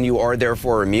virus and you are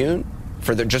therefore immune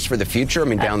just for the future,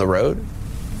 down the road?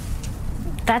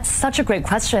 That's such a great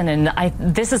question,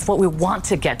 and this is what we want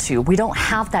to get to. We don't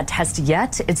have that test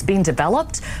yet. It's being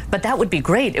developed, but that would be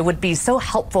great. It would be so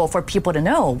helpful for people to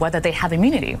know whether they have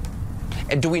immunity.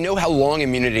 And do we know how long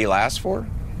immunity lasts for?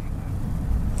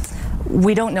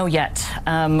 We don't know yet.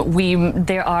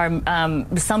 There are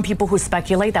some people who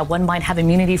speculate that one might have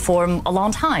immunity for a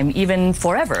long time, even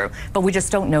forever, but we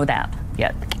just don't know that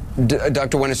yet.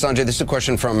 Dr. Wen, Sanjay, this is a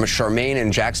question from Charmaine in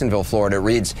Jacksonville, Florida. It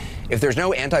reads, if there's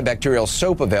no antibacterial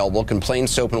soap available, can plain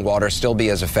soap and water still be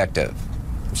as effective?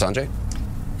 Sanjay?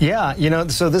 Yeah,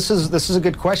 so this is a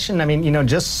good question. I mean,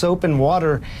 just soap and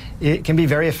water, it can be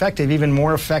very effective, even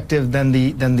more effective than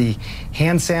the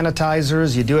hand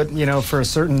sanitizers. You do it, for a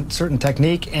certain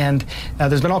technique, and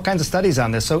there's been all kinds of studies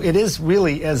on this. So it is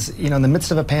really, as in the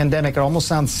midst of a pandemic, it almost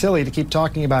sounds silly to keep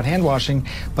talking about hand washing,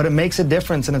 but it makes a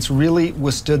difference, and it's really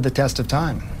withstood the test of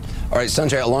time. All right,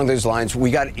 Sanjay, along those lines,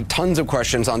 we got tons of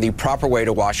questions on the proper way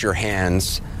to wash your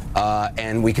hands.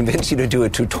 And we convinced you to do a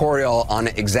tutorial on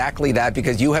exactly that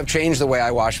because you have changed the way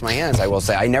I wash my hands, I will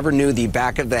say. I never knew the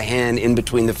back of the hand in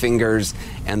between the fingers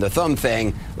and the thumb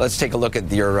thing. Let's take a look at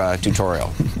your tutorial.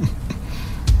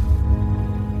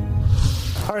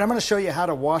 All right, I'm going to show you how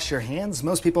to wash your hands.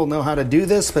 Most people know how to do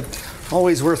this, but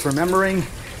always worth remembering.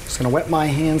 Just going to wet my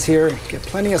hands here, get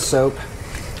plenty of soap,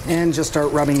 and just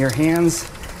start rubbing your hands.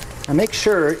 Now make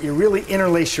sure you really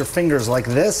interlace your fingers like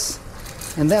this.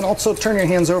 And then also turn your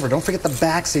hands over. Don't forget the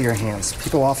backs of your hands.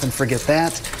 People often forget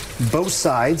that. Both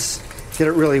sides. Get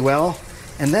it really well.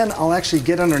 And then I'll actually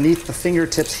get underneath the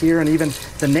fingertips here and even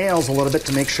the nails a little bit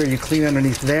to make sure you clean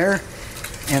underneath there.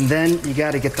 And then you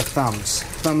got to get the thumbs.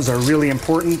 Thumbs are really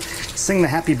important. Sing the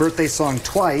happy birthday song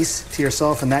twice to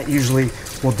yourself, and that usually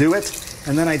will do it.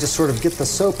 And then I just sort of get the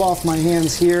soap off my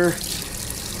hands here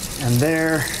and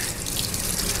there.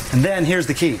 And then here's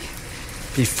the key.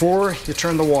 Before you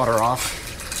turn the water off,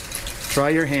 dry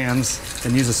your hands,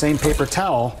 and use the same paper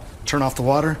towel. Turn off the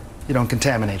water. You don't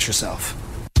contaminate yourself.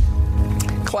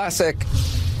 Classic.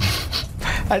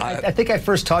 I think I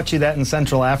first taught you that in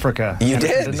Central Africa. You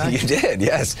did,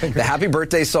 yes. The Happy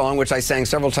Birthday song, which I sang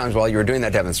several times while you were doing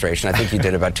that demonstration. I think you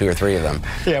did about 2 or 3 of them.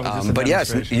 Yeah, but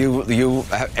yes, you.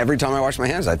 Every time I wash my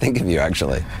hands, I think of you,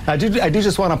 actually. I do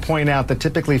just want to point out that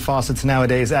typically faucets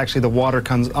nowadays, actually the water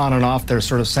comes on and off. There's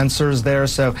sort of sensors there,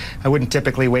 so I wouldn't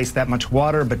typically waste that much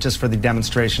water, but just for the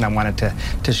demonstration, I wanted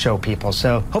to show people.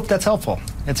 So hope that's helpful.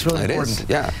 It's really important. It is,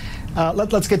 yeah.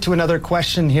 Let's get to another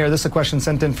question here. This is a question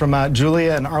sent in from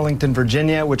Julia in Arlington,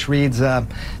 Virginia, which reads,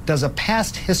 does a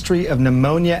past history of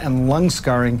pneumonia and lung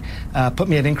scarring put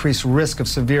me at increased risk of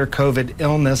severe COVID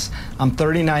illness? I'm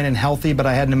 39 and healthy, but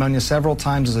I had pneumonia several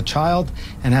times as a child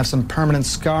and have some permanent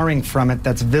scarring from it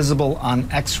that's visible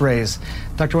on x-rays.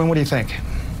 Dr. Nguyen, what do you think?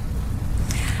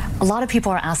 A lot of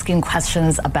people are asking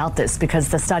questions about this because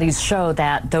the studies show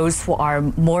that those who are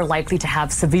more likely to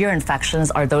have severe infections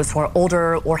are those who are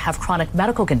older or have chronic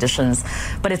medical conditions.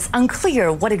 But it's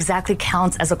unclear what exactly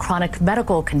counts as a chronic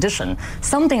medical condition.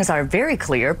 Some things are very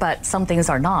clear, but some things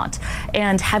are not.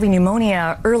 And having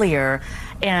pneumonia earlier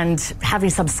and having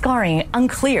some scarring,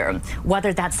 unclear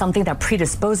whether that's something that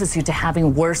predisposes you to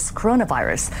having worse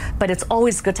coronavirus. But it's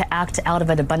always good to act out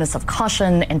of an abundance of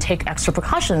caution and take extra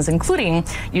precautions, including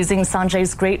using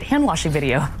Sanjay's great hand washing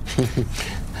video.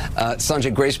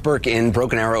 Sanjay, Grace Burke in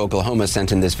Broken Arrow, Oklahoma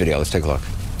sent in this video. Let's take a look.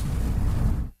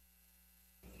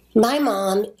 My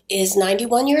mom is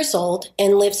 91 years old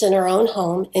and lives in her own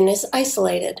home and is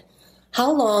isolated. How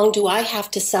long do I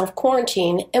have to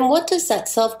self-quarantine, and what does that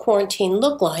self-quarantine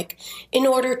look like in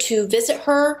order to visit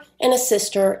her and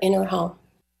assist her in her home?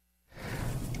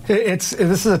 This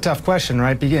is a tough question,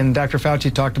 right? And Dr.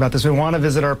 Fauci talked about this. We want to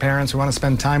visit our parents. We want to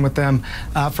spend time with them.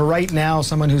 For right now,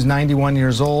 someone who's 91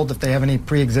 years old, if they have any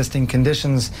pre-existing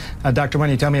conditions, Dr.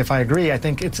 Nguyen, you tell me if I agree, I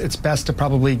think it's best to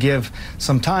probably give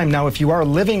some time. Now, if you are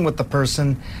living with the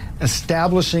person,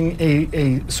 establishing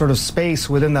a sort of space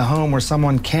within the home where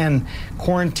someone can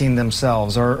quarantine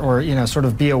themselves or sort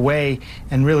of be away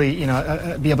and really,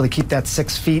 be able to keep that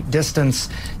 6 feet distance,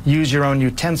 use your own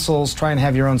utensils, try and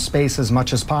have your own space as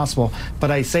much as possible. But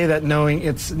I say that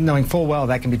knowing full well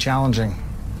that can be challenging.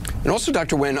 And also,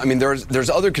 Dr. Nguyen, I mean, there's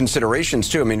other considerations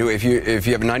too. I mean, if you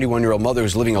have a 91-year-old mother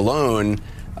who's living alone,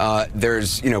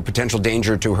 there's, potential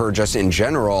danger to her just in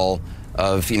general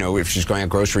of, if she's going out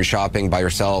grocery shopping by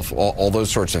herself, all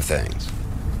those sorts of things.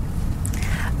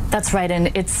 That's right,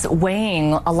 and it's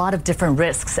weighing a lot of different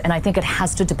risks, and I think it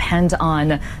has to depend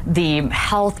on the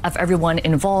health of everyone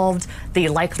involved, the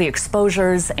likely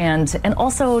exposures, and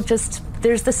also just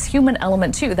there's this human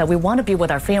element too that we want to be with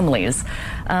our families.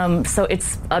 So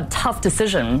it's a tough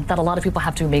decision that a lot of people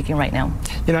have to be making right now.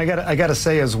 I got to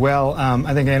say as well,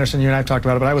 I think Anderson, you and I have talked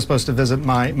about it, but I was supposed to visit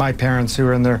my parents who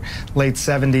are in their late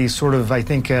 70s, sort of I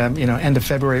think end of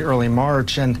February, early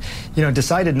March, and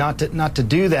decided not to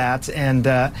do that, and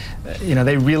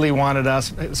they really wanted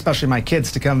us, especially my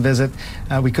kids, to come visit.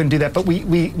 We couldn't do that, but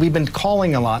we've been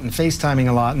calling a lot and FaceTiming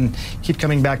a lot, and keep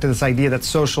coming back to this idea that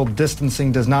social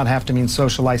distancing does not have to mean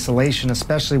social isolation,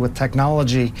 especially with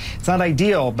technology. It's not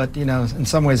ideal, but, in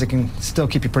some ways it can still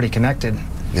keep you pretty connected.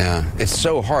 Yeah, it's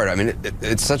so hard. I mean,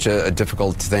 it's such a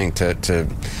difficult thing to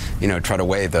try to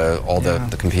weigh all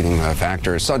the competing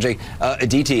factors. Sanjay,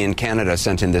 Aditi in Canada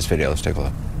sent in this video. Let's take a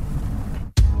look.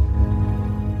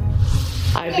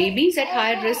 Are babies at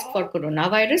higher risk for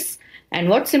coronavirus? And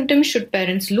what symptoms should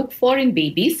parents look for in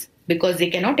babies because they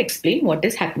cannot explain what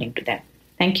is happening to them?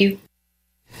 Thank you.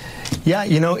 Yeah,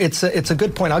 it's a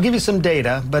good point. I'll give you some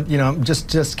data, but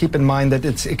just keep in mind that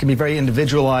it can be very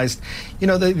individualized.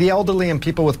 The elderly and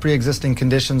people with pre-existing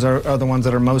conditions are the ones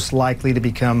that are most likely to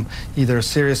become either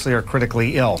seriously or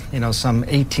critically ill. Some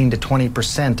 18 to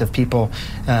 20% of people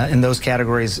in those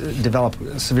categories develop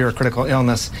severe critical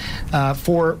illness.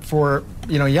 For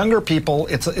younger people,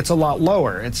 it's a lot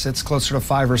lower. It's closer to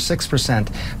 5 or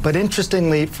 6%. But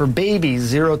interestingly, for babies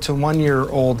 0 to 1 year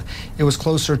old, it was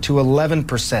closer to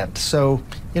 11%. So,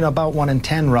 about 1 in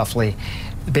 10 roughly.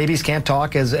 Babies can't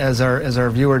talk, as our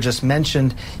viewer just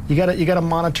mentioned. You gotta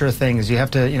monitor things. You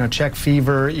have to check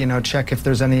fever. Check if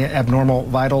there's any abnormal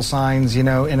vital signs.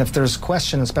 And if there's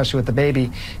question, especially with the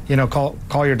baby,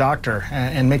 call your doctor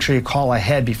and make sure you call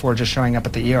ahead before just showing up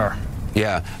at the ER.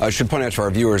 Yeah, I should point out to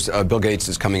our viewers, Bill Gates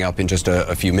is coming up in just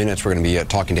a few minutes. We're going to be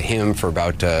talking to him for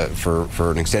about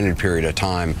for an extended period of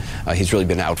time. He's really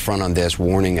been out front on this,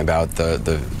 warning about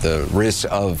the risks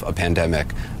of a pandemic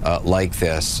like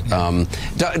this.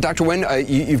 Dr. Nguyen,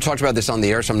 you've talked about this on the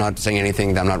air, so I'm not saying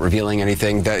anything. I'm not revealing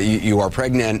anything. That you are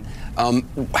pregnant.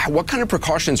 What kind of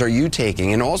precautions are you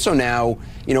taking? And also now,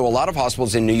 a lot of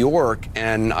hospitals in New York,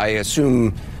 and I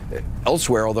assume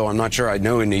elsewhere, although I'm not sure I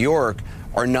know in New York,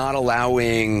 are not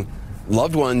allowing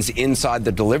loved ones inside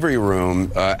the delivery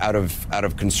room out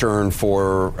of concern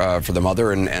for the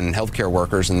mother and healthcare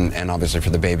workers and obviously for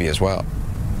the baby as well.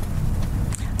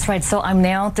 That's right. So I'm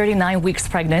now 39 weeks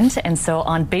pregnant, and so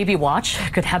on baby watch.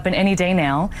 Could happen any day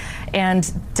now.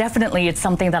 And definitely it's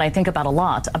something that I think about a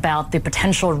lot, about the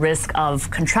potential risk of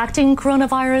contracting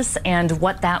coronavirus and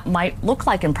what that might look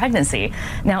like in pregnancy.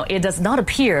 Now, it does not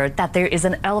appear that there is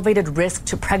an elevated risk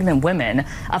to pregnant women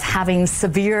of having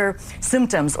severe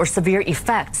symptoms or severe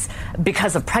effects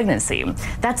because of pregnancy.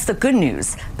 That's the good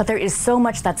news. But there is so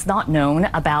much that's not known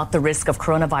about the risk of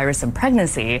coronavirus in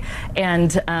pregnancy,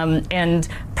 and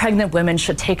pregnant women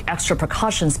should take extra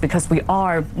precautions because we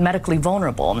are medically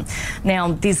vulnerable.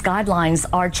 Now, these guidelines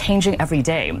are changing every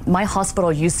day. My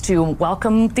hospital used to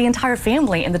welcome the entire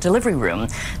family in the delivery room.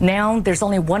 Now, there's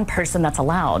only one person that's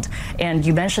allowed. And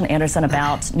you mentioned, Anderson,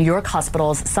 about New York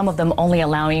hospitals, some of them only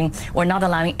allowing or not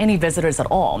allowing any visitors at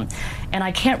all. And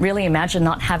I can't really imagine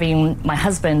not having my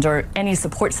husband or any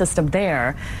support system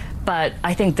there. But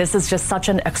I think this is just such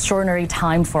an extraordinary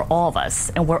time for all of us.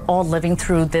 And we're all living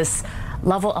through this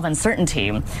level of uncertainty.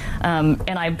 And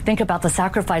I think about the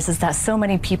sacrifices that so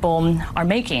many people are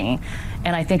making.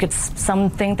 And I think it's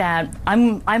something that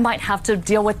I might have to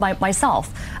deal with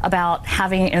myself about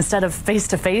having, instead of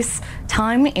face-to-face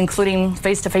time, including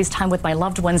face-to-face time with my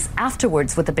loved ones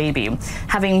afterwards with the baby,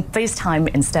 having FaceTime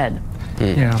instead.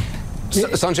 Yeah.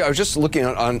 Sanjay, I was just looking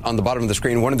on the bottom of the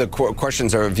screen. One of the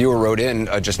questions our viewer wrote in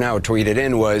just now, tweeted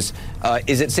in, was,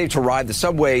 is it safe to ride the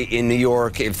subway in New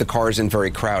York if the car isn't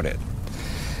very crowded?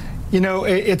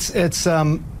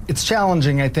 It's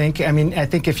challenging, I think. I mean, I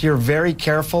think if you're very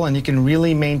careful and you can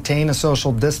really maintain a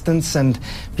social distance and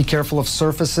be careful of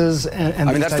surfaces and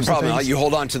I mean, that's the problem. You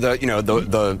hold on to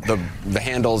the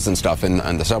handles and stuff in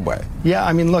the subway. Yeah,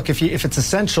 I mean, look, if it's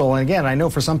essential, and again, I know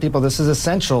for some people this is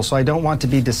essential, so I don't want to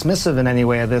be dismissive in any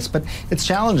way of this, but it's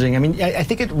challenging. I mean, I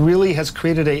think it really has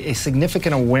created a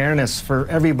significant awareness for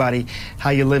everybody how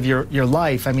you live your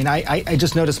life. I mean, I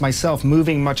just noticed myself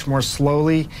moving much more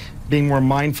slowly, being more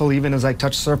mindful even as I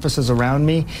touch surfaces around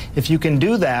me. If you can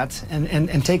do that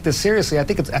and take this seriously, I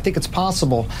think it's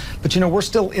possible. But we're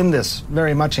still in this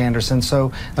very much, Anderson.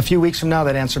 So a few weeks from now,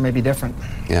 that answer may be different.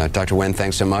 Yeah, Dr. Nguyen,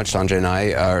 thanks so much. Sanjay and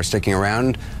I are sticking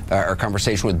around. Our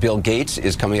conversation with Bill Gates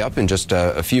is coming up in just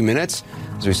a few minutes.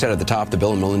 As we said at the top, the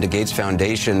Bill and Melinda Gates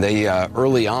Foundation, they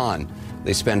early on,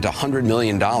 they spent $100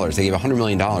 million. They gave $100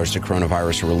 million to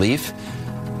coronavirus relief.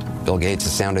 Bill Gates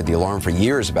has sounded the alarm for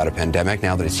years about a pandemic.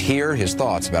 Now that it's here, his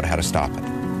thoughts about how to stop it.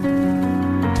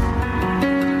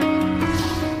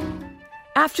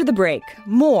 After the break,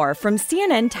 more from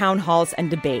CNN Town Halls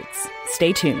and Debates.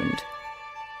 Stay tuned.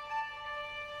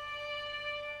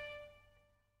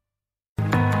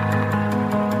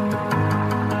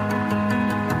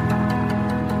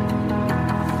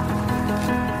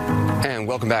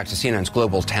 Welcome back to CNN's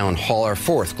Global Town Hall, our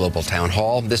fourth Global Town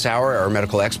Hall. This hour, our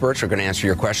medical experts are going to answer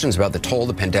your questions about the toll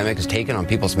the pandemic has taken on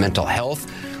people's mental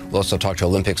health. We'll also talk to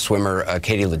Olympic swimmer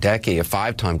Katie Ledecky, a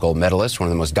 5-time gold medalist, one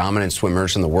of the most dominant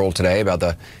swimmers in the world today, about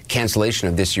the cancellation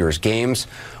of this year's games.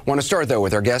 I want to start, though,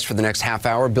 with our guest for the next half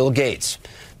hour, Bill Gates.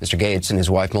 Mr. Gates and his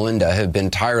wife Melinda have been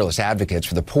tireless advocates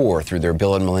for the poor through their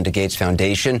Bill and Melinda Gates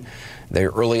Foundation. They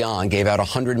early on gave out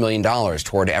 $100 million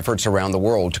toward efforts around the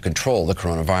world to control the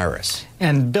coronavirus.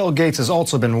 And Bill Gates has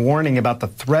also been warning about the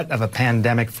threat of a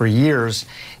pandemic for years.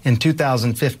 In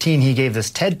 2015, he gave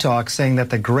this TED Talk saying that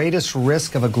the greatest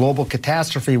risk of a global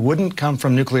catastrophe wouldn't come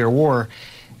from nuclear war.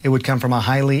 It would come from a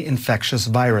highly infectious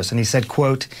virus. And he said,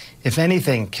 quote, if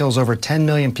anything kills over 10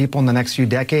 million people in the next few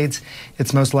decades,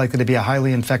 it's most likely to be a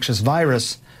highly infectious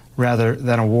virus rather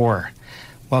than a war.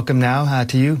 Welcome now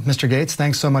to you, Mr. Gates.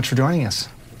 Thanks so much for joining us.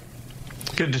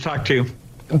 Good to talk to you.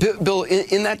 Bill,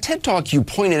 in that TED Talk, you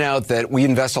pointed out that we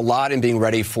invest a lot in being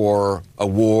ready for a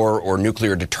war or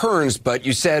nuclear deterrence, but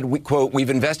you said, quote, we've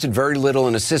invested very little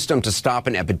in a system to stop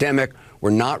an epidemic. We're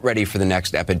not ready for the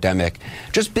next epidemic.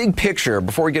 Just big picture,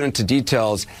 before we get into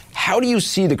details, how do you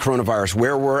see the coronavirus,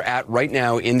 where we're at right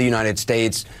now in the United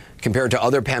States compared to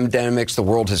other pandemics the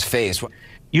world has faced?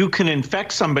 You can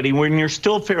infect somebody when you're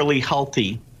still fairly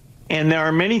healthy. And there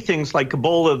are many things like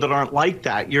Ebola that aren't like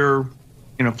that. You're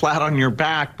flat on your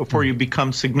back before you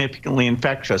become significantly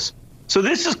infectious. So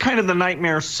this is kind of the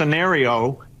nightmare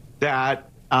scenario that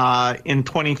in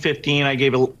 2015, I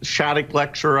gave a Shattuck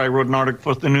lecture. I wrote an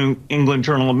article for the New England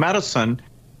Journal of Medicine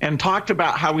and talked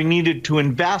about how we needed to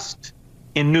invest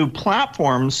in new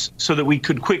platforms so that we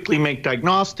could quickly make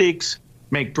diagnostics,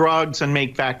 make drugs, and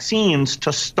make vaccines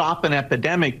to stop an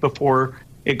epidemic before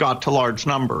it got to large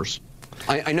numbers.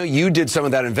 I know you did some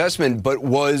of that investment, but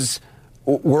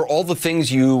were all the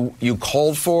things you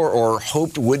called for or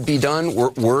hoped would be done,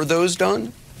 were those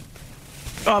done?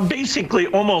 Basically,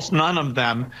 almost none of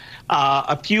them.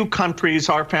 A few countries,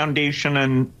 our foundation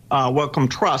and Wellcome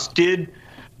Trust, did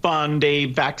fund a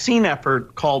vaccine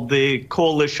effort called the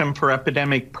Coalition for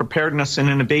Epidemic Preparedness and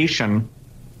Innovation.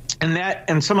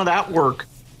 And some of that work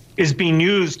is being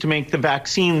used to make the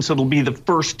vaccines that'll be the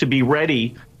first to be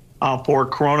ready for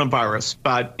coronavirus.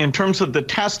 But in terms of the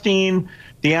testing,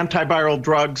 the antiviral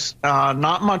drugs,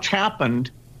 not much happened.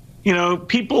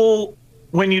 People,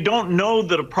 when you don't know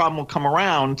that a problem will come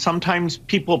around, sometimes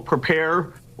people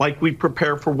prepare like we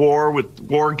prepare for war with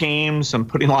war games and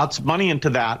putting lots of money into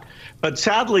that. But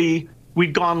sadly,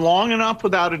 we'd gone long enough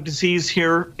without a disease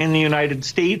here in the United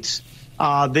States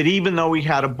that even though we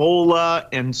had Ebola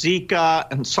and Zika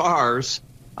and SARS,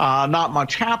 not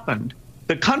much happened.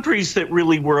 The countries that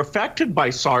really were affected by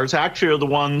SARS actually are the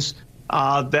ones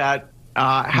that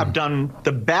have done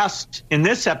the best in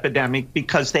this epidemic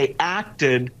because they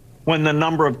acted when the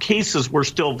number of cases were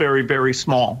still very, very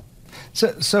small.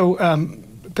 So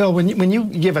Bill, when you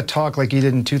give a talk like you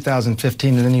did in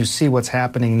 2015 and then you see what's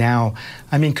happening now,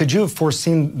 I mean, could you have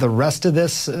foreseen the rest of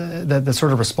this, the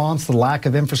sort of response, the lack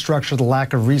of infrastructure, the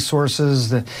lack of resources,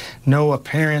 the no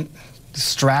apparent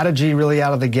strategy really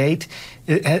out of the gate?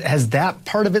 Has that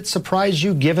part of it surprised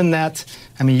you, given that,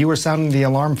 I mean, you were sounding the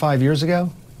alarm 5 years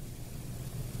ago?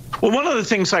 Well, one of the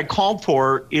things I called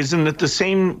for is in that the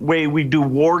same way we do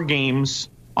war games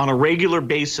on a regular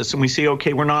basis and we say,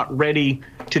 okay, we're not ready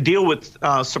to deal with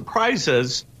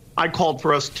surprises, I called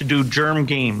for us to do germ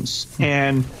games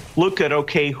and look at,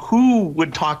 okay, who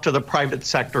would talk to the private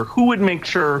sector? Who would make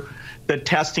sure that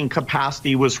testing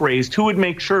capacity was raised? Who would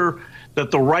make sure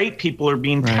that the right people are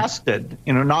being tested?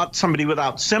 Not somebody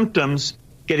without symptoms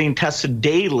getting tested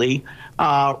daily,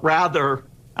 rather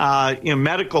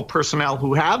medical personnel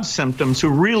who have symptoms who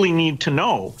really need to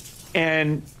know.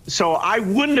 And so I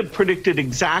wouldn't have predicted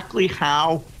exactly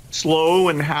how slow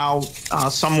and how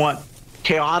somewhat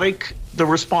chaotic the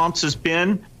response has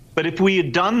been. But if we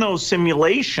had done those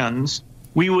simulations,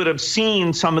 we would have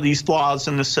seen some of these flaws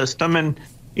in the system and,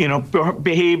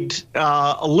 behaved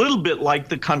a little bit like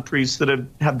the countries that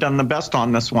have done the best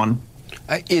on this one.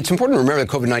 It's important to remember that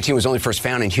COVID-19 was only first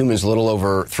found in humans a little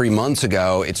over 3 months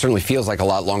ago. It certainly feels like a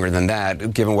lot longer than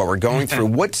that, given what we're going through.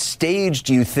 What stage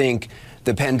do you think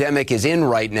the pandemic is in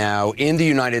right now in the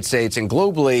United States and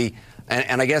globally?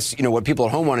 And I guess, what people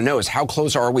at home want to know is how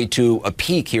close are we to a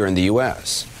peak here in the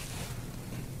U.S.?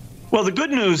 Well, the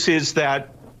good news is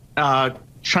that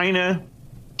China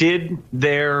did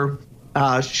their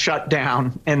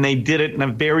shutdown, and they did it in a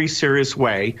very serious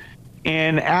way.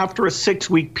 And after a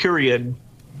 6-week period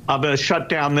of a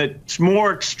shutdown that's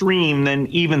more extreme than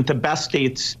even the best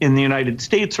states in the United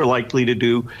States are likely to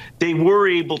do, they were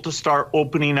able to start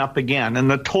opening up again. And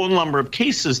the total number of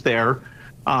cases there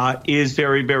is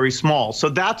very, very small. So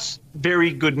that's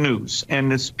very good news.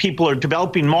 And as people are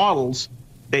developing models,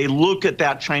 they look at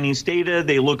that Chinese data,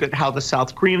 they look at how the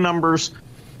South Korean numbers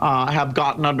have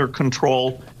gotten under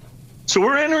control. So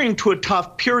we're entering to a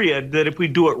tough period that if we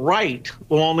do it right,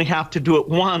 we'll only have to do it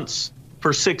once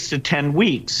for 6 to 10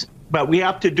 weeks. But we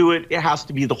have to do it. It has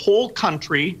to be the whole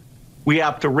country. We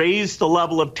have to raise the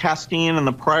level of testing and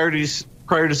the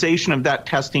prioritization of that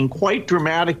testing quite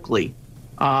dramatically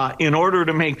in order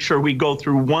to make sure we go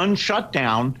through one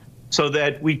shutdown so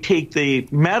that we take the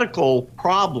medical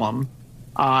problem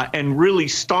and really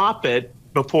stop it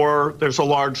before there's a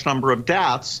large number of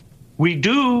deaths. We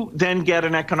do then get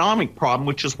an economic problem,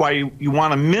 which is why you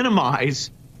want to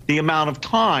minimize the amount of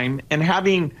time. And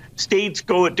having states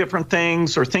go at different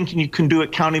things or thinking you can do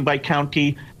it county by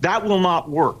county, that will not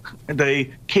work.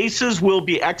 The cases will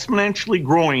be exponentially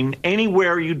growing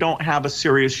anywhere you don't have a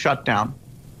serious shutdown.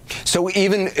 So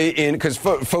even in, because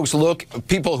folks look,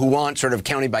 people who want sort of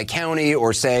county by county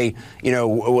or say,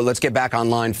 well, let's get back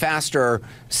online faster,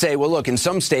 say, well, look, in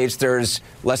some states there's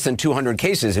less than 200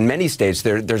 cases. In many states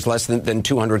there's less than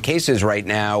 200 cases right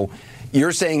now.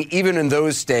 You're saying even in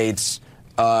those states,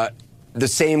 the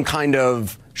same kind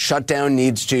of shutdown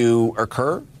needs to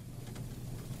occur?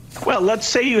 Well, let's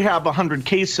say you have 100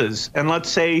 cases, and let's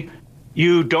say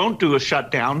you don't do a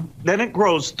shutdown, then it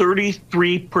grows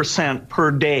 33% per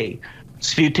day.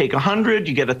 So if you take 100,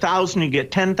 you get 1,000, you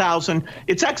get 10,000.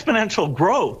 It's exponential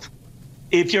growth.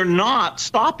 If you're not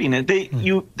stopping it,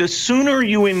 the sooner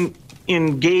you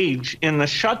engage in the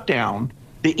shutdown,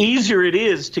 the easier it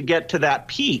is to get to that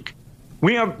peak.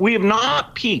 We have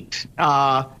not peaked.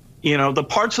 The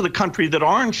parts of the country that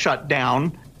aren't shut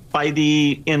down,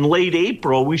 in late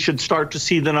April, we should start to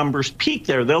see the numbers peak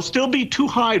there. They'll still be too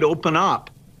high to open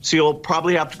up. So you'll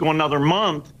probably have to go another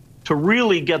month to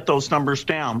really get those numbers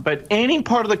down. But any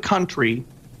part of the country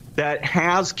that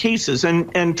has cases,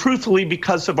 and truthfully,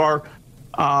 because of our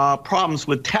problems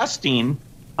with testing,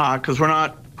 because we're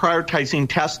not prioritizing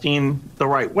testing the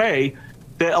right way,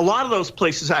 that a lot of those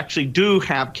places actually do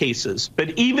have cases.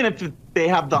 But even if they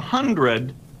have the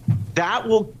 100, that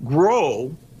will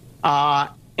grow.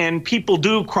 And people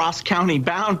do cross county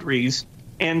boundaries.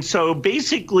 And so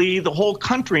basically the whole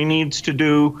country needs to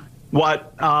do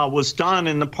what was done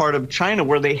in the part of China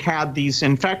where they had these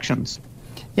infections.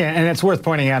 Yeah, and it's worth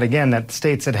pointing out again that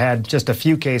states that had just a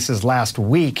few cases last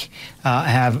week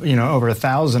have, over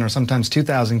 1,000 or sometimes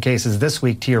 2,000 cases this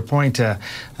week, to your point,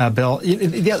 Bill.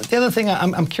 The other thing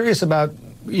I'm curious about,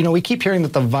 we keep hearing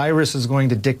that the virus is going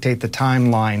to dictate the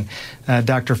timeline.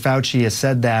 Dr. Fauci has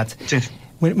said that.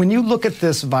 When you look at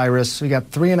this virus, we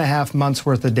got 3.5 months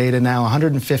worth of data now,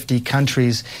 150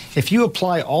 countries. If you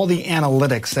apply all the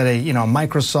analytics that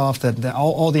Microsoft,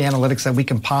 all the analytics that we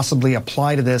can possibly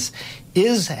apply to this,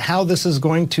 is how this is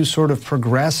going to sort of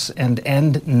progress and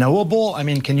end knowable? I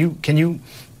mean, can you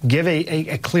give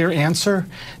a clear answer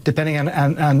depending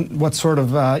on what sort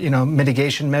of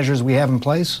mitigation measures we have in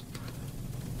place?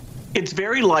 It's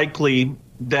very likely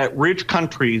that rich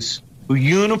countries who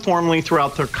uniformly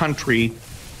throughout their country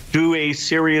do a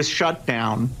serious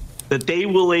shutdown, that they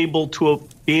will be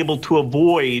able to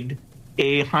avoid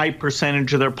a high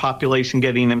percentage of their population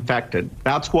getting infected.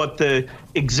 That's what the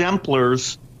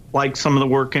exemplars, like some of the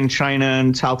work in China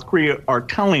and South Korea, are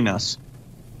telling us.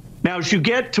 Now, as you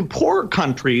get to poorer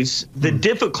countries, the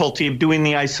difficulty of doing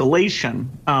the isolation,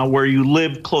 where you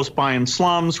live close by in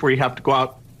slums, where you have to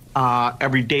go out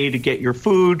every day to get your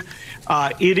food,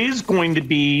 it is going to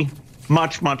be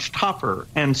much, much tougher.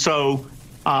 And so,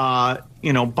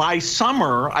 by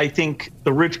summer, I think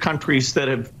the rich countries that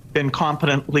have been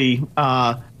competently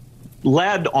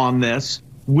led on this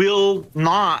will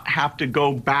not have to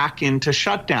go back into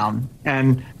shutdown.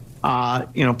 And,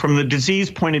 from the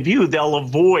disease point of view, they'll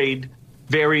avoid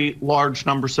very large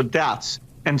numbers of deaths.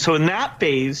 And so in that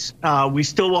phase, we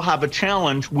still will have a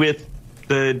challenge with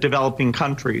the developing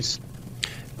countries.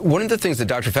 One of the things that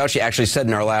Dr. Fauci actually said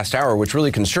in our last hour, which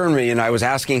really concerned me, and I was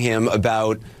asking him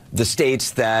about the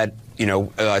states that,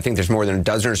 I think there's more than a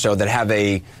dozen or so that have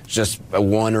just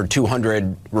 100 or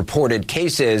 200 reported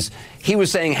cases. He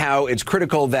was saying how it's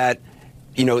critical that,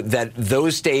 that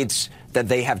those states, that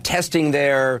they have testing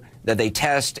there, that they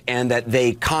test, and that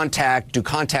they do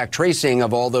contact tracing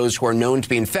of all those who are known to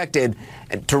be infected,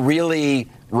 to really,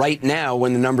 right now,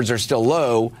 when the numbers are still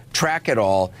low, track it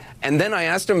all. And then I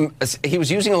asked him, he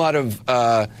was using a lot of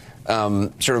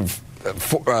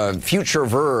future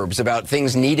verbs about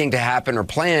things needing to happen or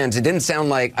plans. It didn't sound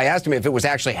like, I asked him if it was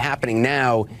actually happening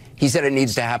now. He said it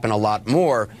needs to happen a lot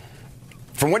more.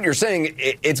 From what you're saying,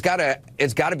 it's got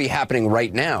to be happening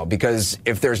right now, because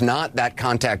if there's not that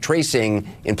contact tracing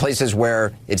in places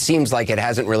where it seems like it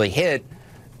hasn't really hit,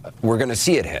 we're going to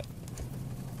see it hit.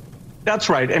 That's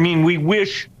right. I mean, we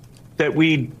wish that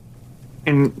we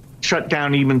shut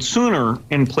down even sooner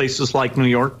in places like New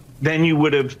York, then you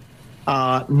would have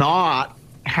not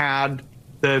had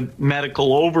the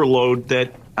medical overload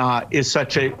that is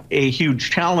such a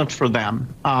huge challenge for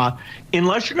them.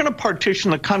 Unless you're going to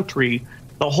partition the country,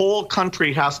 the whole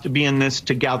country has to be in this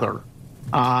together.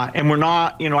 And we're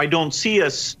not, I don't see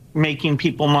us making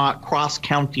people not cross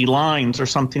county lines or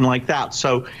something like that.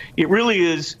 So it really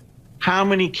is how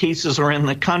many cases are in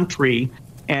the country,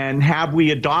 and have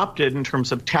we adopted in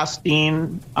terms of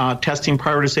testing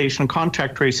prioritization,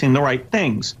 contact tracing, the right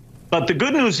things. But the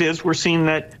good news is we're seeing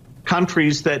that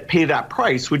countries that pay that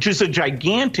price, which is a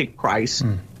gigantic price,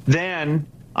 then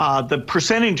the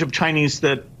percentage of Chinese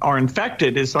that are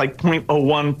infected is like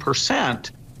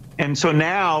 0.01%. And so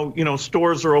now,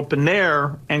 stores are open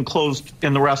there and closed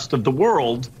in the rest of the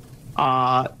world.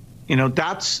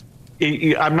 That's,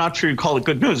 I'm not sure you call it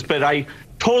good news, but I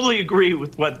totally agree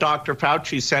with what Dr.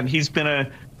 Fauci said. He's been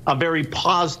a very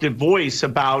positive voice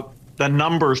about the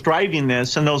numbers driving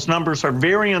this, and those numbers are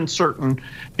very uncertain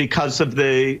because of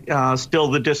the still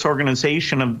the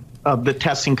disorganization of the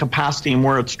testing capacity and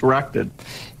where it's directed.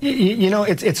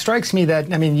 It strikes me that,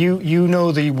 you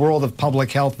know the world of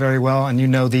public health very well, and you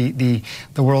know the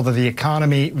world of the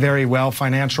economy very well,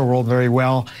 financial world very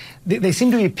well. They seem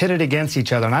to be pitted against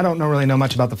each other, and I don't really know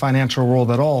much about the financial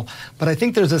world at all, but I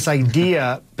think there's this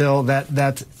idea, Bill,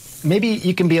 that maybe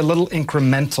you can be a little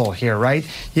incremental here, right?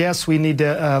 Yes, we need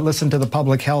to listen to the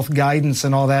public health guidance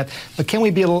and all that, but can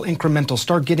we be a little incremental,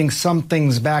 start getting some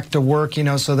things back to work,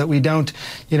 so that we don't,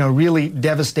 really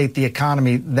devastate the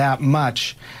economy that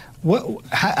much?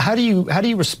 How do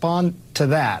you respond to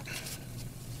that?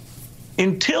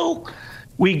 Until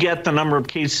we get the number of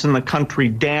cases in the country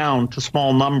down to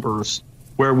small numbers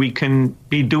where we can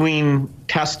be doing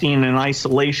testing and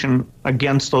isolation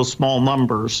against those small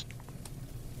numbers,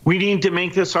 we need to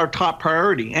make this our top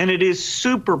priority. And it is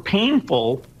super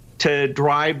painful to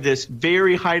drive this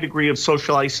very high degree of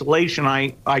social isolation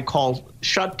I call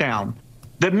shutdown.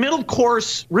 The middle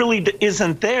course really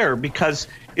isn't there, because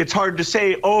it's hard to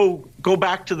say, go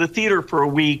back to the theater for a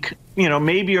week,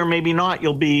 maybe or maybe not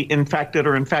you'll be infected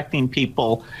or infecting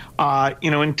people.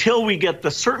 Until we get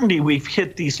the certainty we've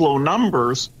hit these low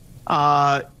numbers,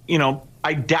 I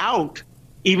doubt,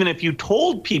 even if you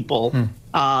told people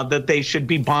that they should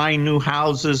be buying new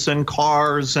houses and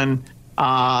cars and,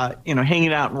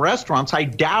 hanging out in restaurants, I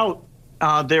doubt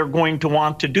they're going to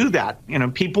want to do that.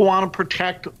 People want to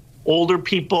protect older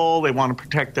people. They want to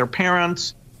protect their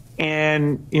parents.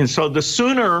 And so the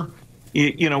sooner,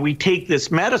 we take this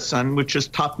medicine, which is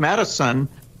tough medicine,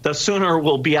 the sooner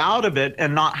we'll be out of it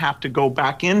and not have to go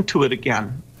back into it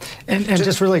again. And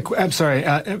just really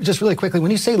quickly,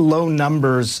 when you say low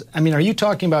numbers, are you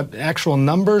talking about actual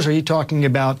numbers, or are you talking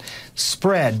about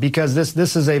spread? Because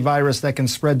this is a virus that can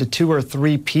spread to 2 or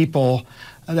 3 people.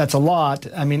 That's a lot.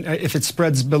 If it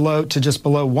spreads just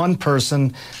below one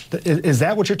person, is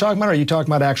that what you're talking about, or are you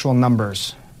talking about actual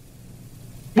numbers?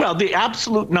 Well, the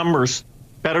absolute numbers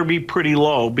better be pretty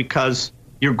low, because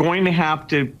you're going to have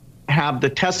the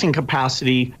testing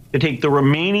capacity to take the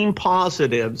remaining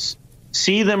positives,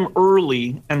 see them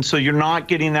early, and so you're not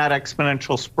getting that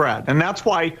exponential spread. And that's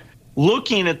why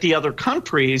looking at the other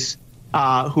countries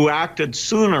who acted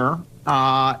sooner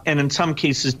and in some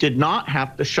cases did not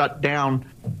have to shut down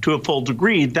to a full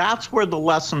degree, that's where the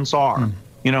lessons are.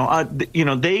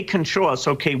 They can show us,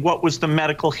 okay, what was the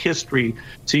medical history,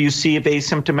 so you see if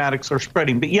asymptomatics are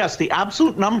spreading. But yes, the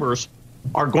absolute numbers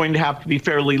are going to have to be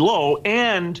fairly low,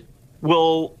 and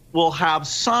we'll have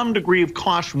some degree of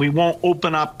caution. We won't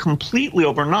open up completely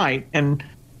overnight, and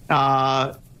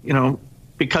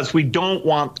because we don't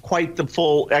want quite the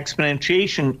full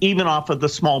exponentiation, even off of the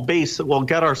small base that we'll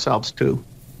get ourselves to.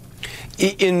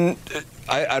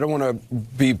 I don't want to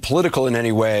be political in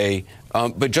any way,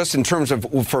 but just in terms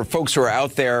of for folks who are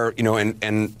out there,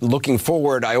 and looking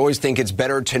forward, I always think it's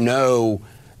better to know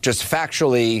just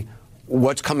factually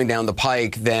what's coming down the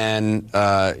pike than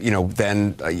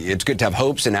it's good to have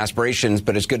hopes and aspirations,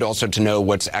 but it's good also to know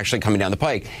what's actually coming down the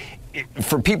pike.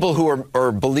 For people who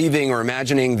are believing or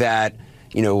imagining that,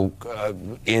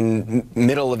 in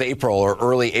middle of April or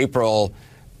early April,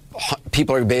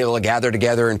 people are going to be able to gather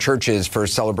together in churches for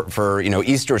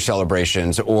Easter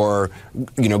celebrations, or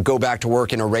go back to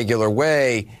work in a regular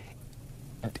way,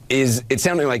 it's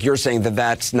sounding like you're saying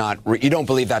that's not, you don't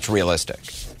believe that's realistic.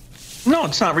 No,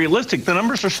 it's not realistic. The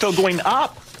numbers are still going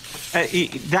up.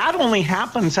 That only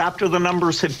happens after the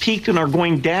numbers have peaked and are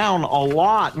going down a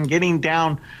lot and getting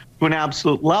down to an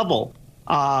absolute level.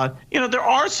 There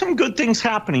are some good things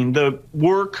happening. The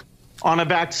work on a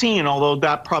vaccine, although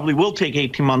that probably will take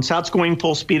 18 months, that's going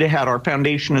full speed ahead. Our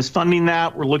foundation is funding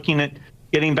that. We're looking at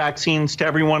getting vaccines to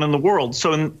everyone in the world.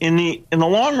 So in the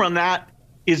long run, that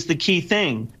is the key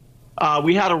thing.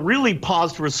 We had a really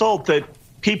positive result that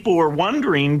people were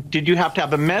wondering, did you have to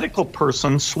have a medical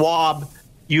person swab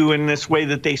you in this way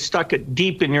that they stuck it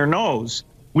deep in your nose?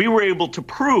 We were able to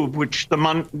prove, which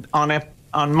on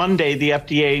Monday the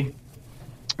FDA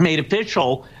made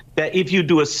official, that if you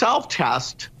do a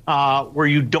self-test where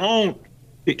you don't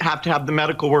have to have the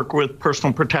medical worker with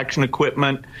personal protection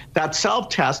equipment, that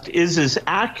self-test is as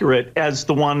accurate as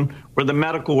the one where the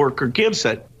medical worker gives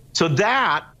it. So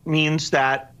that means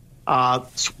that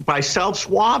by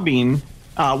self-swabbing,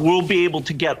 we'll be able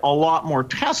to get a lot more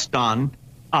tests done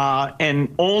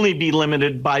and only be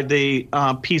limited by the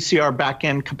PCR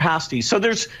back-end capacity. So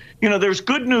there's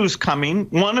good news coming.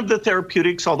 One of the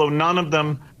therapeutics, although none of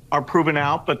them are proven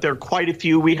out, but there are quite a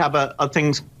few. We have a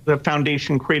thing the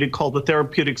foundation created called the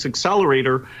Therapeutics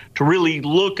Accelerator to really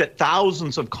look at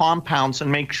thousands of compounds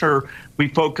and make sure we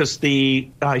focus the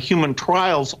human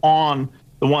trials on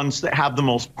the ones that have the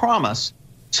most promise.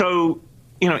 So,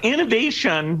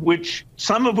 innovation,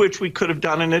 some of which we could have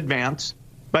done in advance,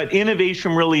 but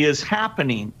innovation really is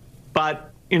happening.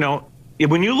 But,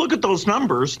 when you look at those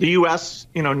numbers, the U.S.,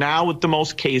 now with the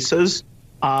most cases,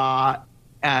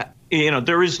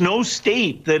 there is no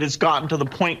state that has gotten to the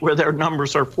point where their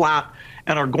numbers are flat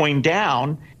and are going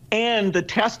down. And the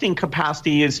testing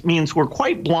capacity means we're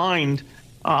quite blind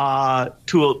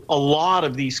to a lot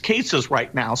of these cases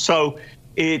right now. So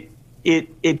it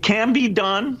can be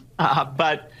done,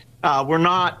 but we're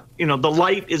not, the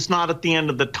light is not at the end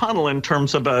of the tunnel in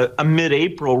terms of a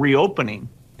mid-April reopening.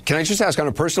 Can I just ask, on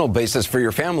a personal basis, for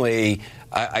your family,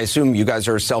 I assume you guys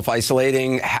are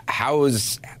self-isolating.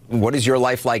 What is your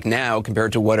life like now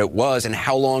compared to what it was, and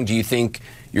how long do you think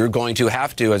you're going to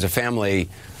have to, as a family,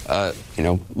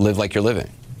 live like you're living?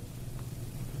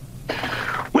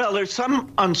 Well, there's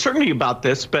some uncertainty about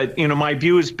this, but my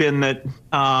view has been that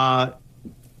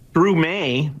through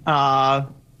May,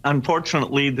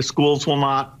 unfortunately, the schools will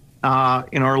not, are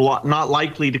not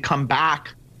likely to come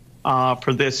back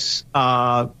for this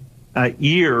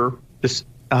year, this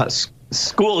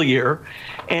school year,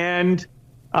 and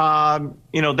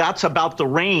that's about the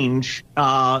range,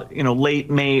 late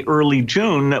May, early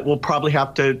June, that we'll probably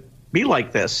have to be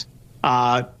like this.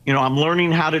 I'm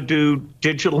learning how to do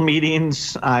digital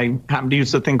meetings. I happen to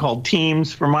use a thing called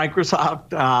Teams for Microsoft,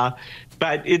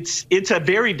 but it's a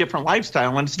very different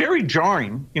lifestyle, and it's very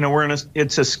jarring.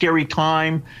 It's a scary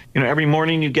time. Every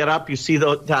morning you get up, you see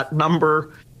that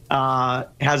number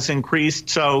has increased.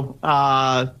 So,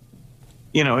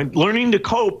 learning to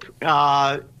cope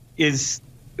is,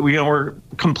 we're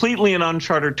completely in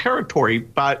uncharted territory,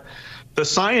 but the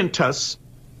scientists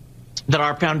that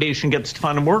our foundation gets to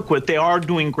fund and work with, they are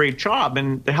doing a great job,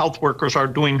 and the health workers are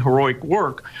doing heroic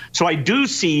work. So I do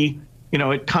see,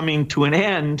 it coming to an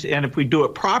end, and if we do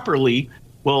it properly,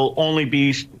 we'll only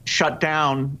be shut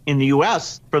down in the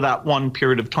U.S. for that one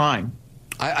period of time.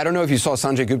 I don't know if you saw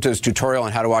Sanjay Gupta's tutorial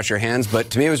on how to wash your hands, but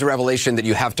to me it was a revelation that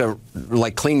you have to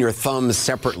clean your thumbs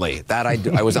separately. That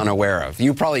I was unaware of.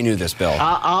 You probably knew this, Bill.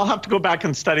 I'll have to go back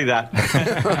and study that.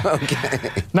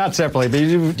 Okay. Not separately, but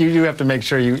you do have to make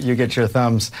sure you get your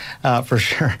thumbs for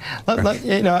sure.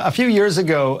 A few years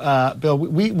ago, Bill,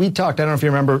 we talked, I don't know if you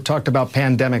remember, talked about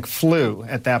pandemic flu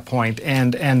at that point,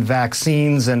 and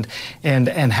vaccines and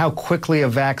how quickly a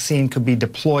vaccine could be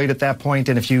deployed at that point.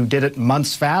 And if you did it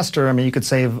months faster, you could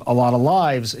save a lot of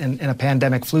lives in a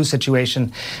pandemic flu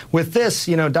situation. With this,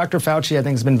 Dr. Fauci, I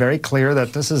think, has been very clear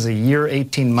that this is a year,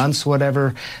 18 months,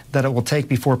 whatever, that it will take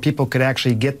before people could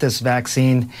actually get this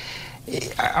vaccine.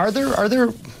 Are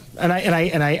there, and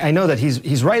I know that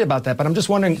he's right about that, but I'm just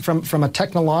wondering, from a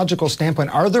technological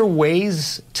standpoint, are there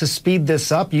ways to speed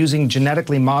this up using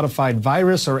genetically modified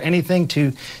virus or anything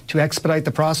to expedite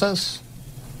the process?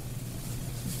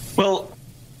 Well,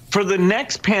 for the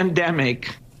next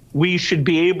pandemic, we should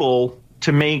be able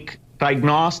to make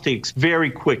diagnostics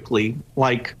very quickly,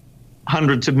 like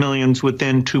hundreds of millions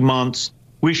within 2 months.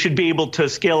 We should be able to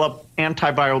scale up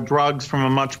antiviral drugs from a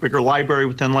much bigger library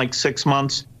within 6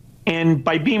 months. And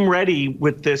by being ready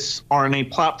with this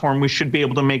RNA platform, we should be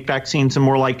able to make vaccines in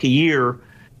more like a year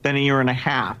than a year and a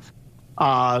half.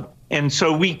 And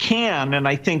so we can, and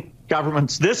I think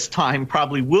governments this time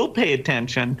probably will pay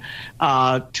attention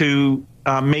to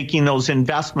making those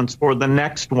investments for the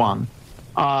next one.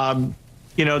 One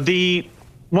of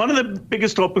the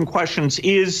biggest open questions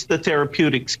is the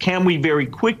therapeutics. Can we very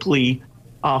quickly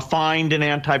find an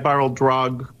antiviral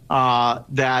drug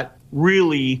that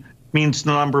really means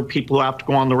the number of people who have to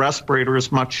go on the respirator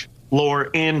is much lower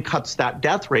and cuts that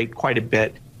death rate quite a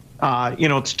bit?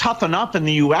 It's tough enough in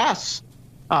the U.S.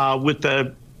 With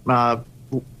the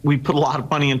we put a lot of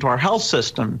money into our health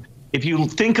system. If you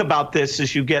think about this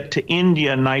as you get to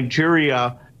India,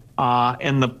 Nigeria,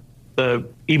 and the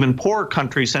even poorer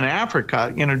countries in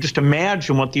Africa, just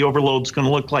imagine what the overload's going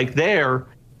to look like there,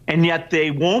 and yet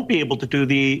they won't be able to do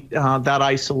that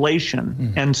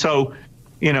isolation. And so,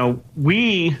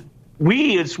 we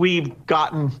as we've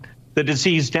gotten the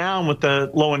disease down with the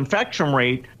low infection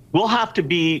rate, we'll have to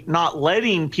be not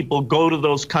letting people go to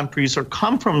those countries or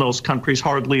come from those countries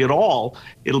hardly at all.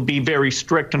 It'll be very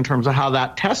strict in terms of how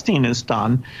that testing is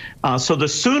done. So the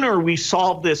sooner we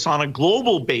solve this on a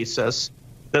global basis,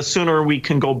 the sooner we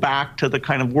can go back to the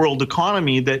kind of world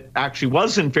economy that actually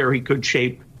was in very good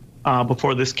shape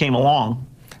before this came along.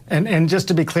 And just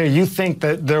to be clear, you think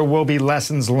that there will be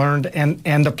lessons learned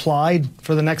and applied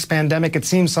for the next pandemic? It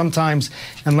seems sometimes,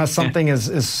 unless something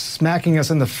is smacking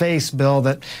us in the face, Bill,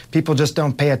 that people just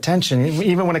don't pay attention,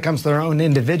 even when it comes to their own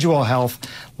individual health,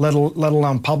 let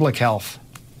alone public health.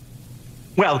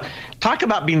 Well, talk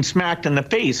about being smacked in the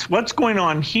face. What's going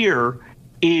on here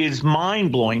is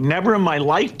mind-blowing. Never in my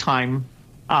lifetime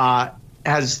have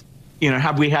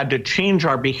we had to change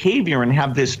our behavior and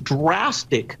have this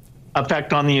drastic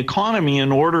effect on the economy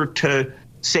in order to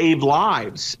save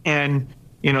lives. And,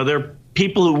 there are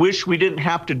people who wish we didn't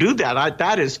have to do that.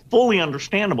 That is fully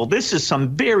understandable. This is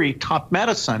some very tough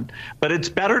medicine, but it's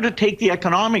better to take the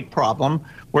economic problem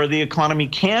where the economy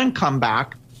can come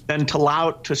back than to allow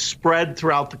it to spread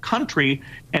throughout the country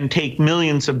and take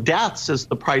millions of deaths as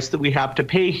the price that we have to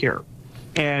pay here.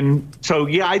 And so,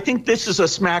 I think this is a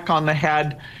smack on the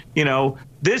head.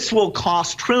 This will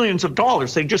cost trillions of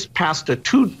dollars. They just passed a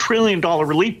 $2 trillion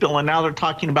relief bill, and now they're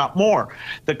talking about more.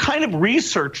 The kind of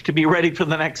research to be ready for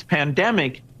the next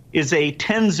pandemic is a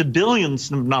tens of billions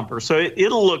number. So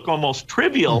it'll look almost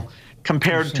trivial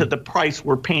compared to the price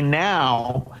we're paying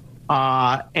now.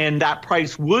 And that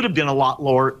price would have been a lot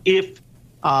lower if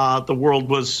the world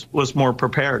was more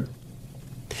prepared.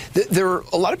 There are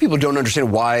a lot of people who don't understand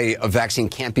why a vaccine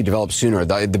can't be developed sooner.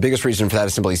 The biggest reason for that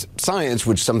is simply science,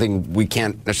 which is something we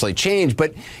can't necessarily change.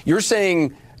 But you're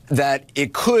saying that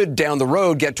it could, down the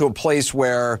road, get to a place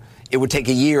where it would take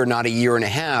a year, not a year and a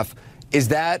half. Is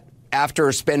that after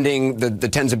spending the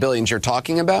tens of billions you're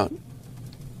talking about?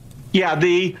 Yeah,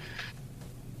 the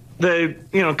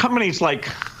companies like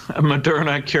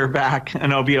Moderna, CureVac,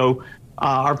 Inovio,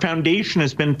 our foundation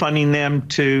has been funding them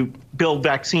to build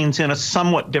vaccines in a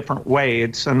somewhat different way.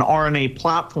 It's an RNA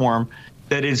platform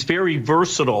that is very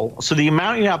versatile. So the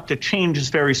amount you have to change is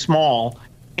very small,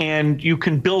 and you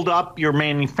can build up your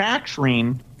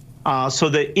manufacturing so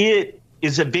that it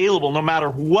is available no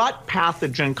matter what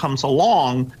pathogen comes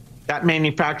along. That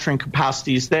manufacturing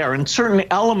capacity is there. And certain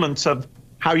elements of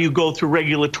how you go through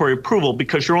regulatory approval,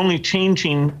 because you're only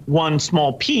changing one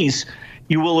small piece,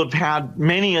 you will have had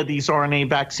many of these RNA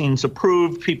vaccines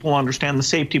approved. People understand the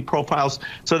safety profiles.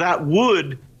 So that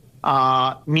would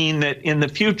mean that in the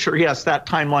future, yes, that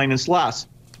timeline is less.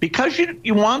 Because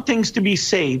you want things to be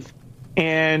safe,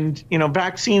 and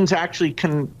vaccines actually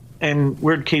can, in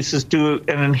weird cases, do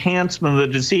an enhancement of the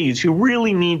disease. You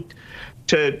really need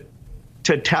to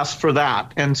test for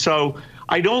that. And so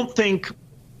I don't think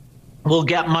we'll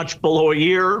get much below a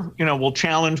year. We'll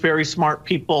challenge very smart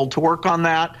people to work on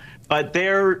that. But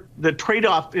the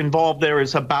trade-off involved there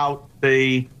is about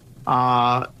the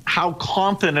how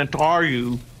confident are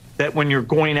you that when you're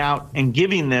going out and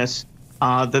giving this,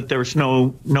 that there's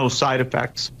no side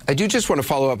effects. I do just want to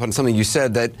follow up on something you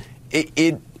said, that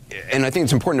and I think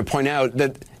it's important to point out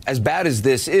that as bad as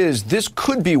this is, this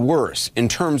could be worse in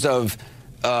terms of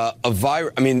a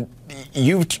virus. I mean,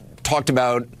 you've talked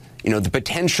about the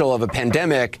potential of a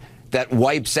pandemic that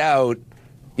wipes out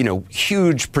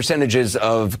huge percentages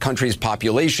of countries'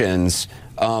 populations,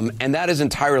 and that is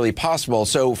entirely possible.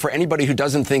 So for anybody who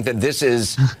doesn't think that this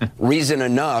is reason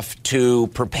enough to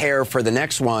prepare for the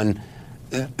next one,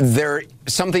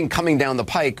 something coming down the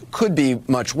pike could be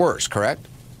much worse, correct?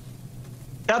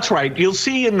 That's right. You'll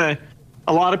see a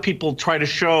lot of people try to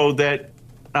show that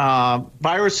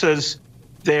viruses,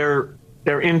 their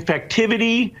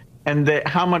infectivity and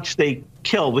how much they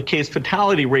kill, the case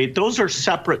fatality rate, those are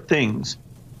separate things.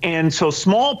 And so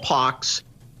smallpox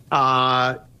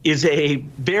is a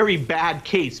very bad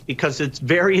case because it's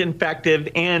very infective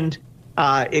and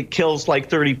it kills like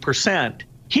 30%.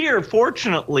 Here,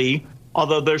 fortunately,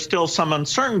 although there's still some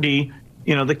uncertainty,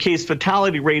 the case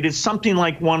fatality rate is something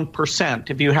like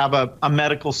 1%. If you have a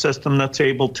medical system that's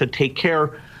able to take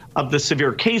care of the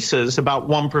severe cases, about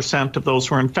 1% of those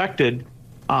who are infected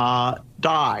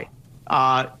die.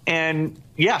 And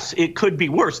yes, it could be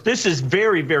worse. This is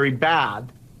very, very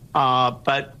bad.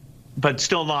 But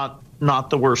still not not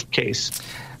the worst case.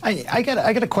 I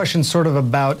got a question sort of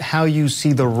about how you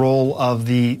see the role of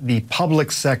the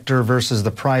public sector versus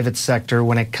the private sector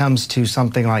when it comes to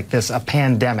something like this, a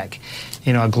pandemic,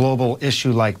 a global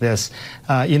issue like this.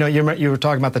 You were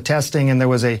talking about the testing, and there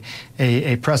was a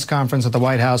press conference at the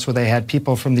White House where they had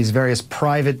people from these various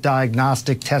private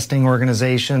diagnostic testing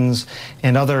organizations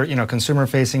and other,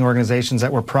 consumer-facing organizations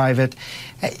that were private.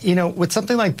 With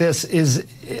something like this,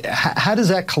 how does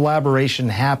that collaboration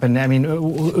happen? I mean,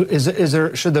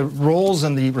 should the roles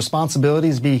and the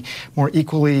responsibilities be more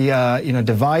equally,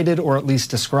 divided or at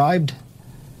least described?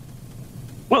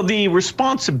 Well, the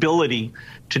responsibility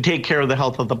to take care of the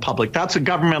health of the public, that's a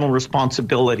governmental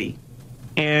responsibility.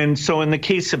 And so in the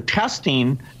case of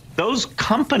testing, those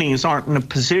companies aren't in a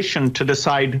position to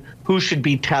decide who should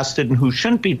be tested and who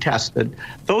shouldn't be tested.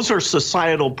 Those are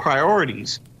societal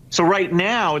priorities. So right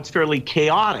now, it's fairly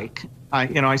chaotic.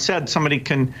 I said somebody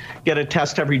can get a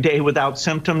test every day without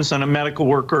symptoms, and a medical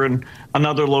worker in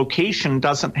another location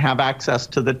doesn't have access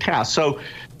to the test. So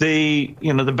the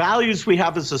values we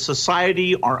have as a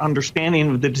society, our understanding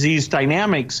of the disease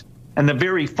dynamics, and the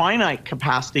very finite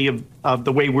capacity of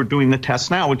the way we're doing the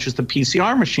tests now, which is the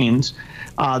PCR machines,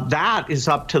 that is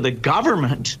up to the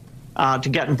government to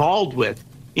get involved with.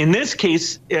 In this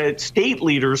case, state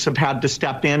leaders have had to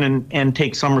step in and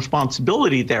take some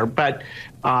responsibility there. But,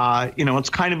 it's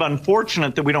kind of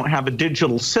unfortunate that we don't have a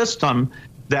digital system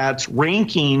that's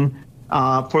ranking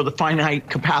for the finite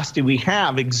capacity we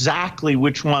have exactly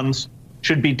which ones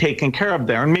should be taken care of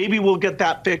there. And maybe we'll get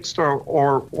that fixed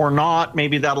or not.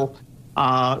 Maybe that'll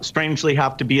strangely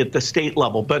have to be at the state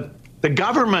level. But the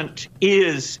government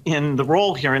is in the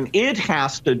role here, and it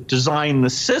has to design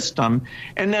the system.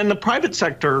 And then the private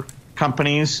sector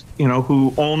companies,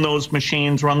 who own those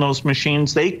machines, run those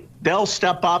machines, they'll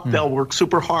step up, they'll work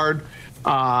super hard.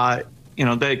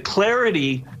 The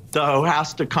clarity, though,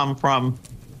 has to come from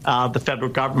the federal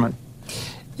government.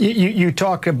 You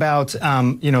talk about,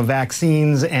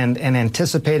 vaccines and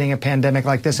anticipating a pandemic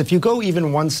like this. If you go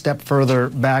even one step further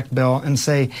back, Bill, and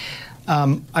say,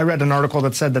 I read an article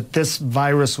that said that this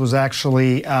virus was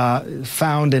actually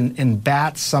found in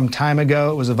bats some time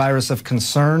ago. It was a virus of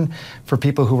concern for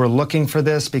people who were looking for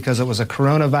this because it was a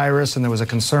coronavirus and there was a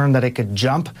concern that it could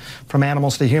jump from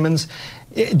animals to humans.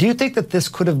 Do you think that this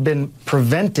could have been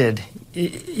prevented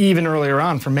even earlier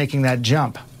on from making that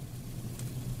jump?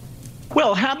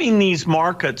 Well, having these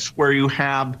markets where you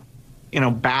have,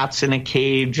 bats in a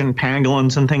cage and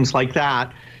pangolins and things like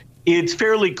that, it's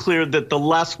fairly clear that the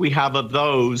less we have of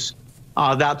those,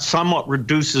 that somewhat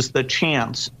reduces the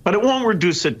chance, but it won't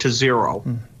reduce it to zero.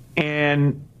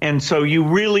 And so you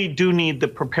really do need the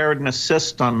preparedness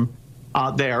system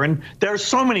there. And there are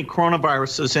so many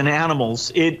coronaviruses in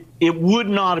animals, it would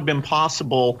not have been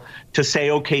possible to say,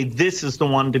 okay, this is the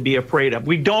one to be afraid of.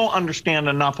 We don't understand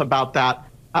enough about that,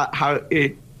 how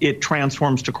it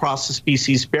transforms to cross the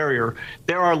species barrier.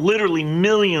 There are literally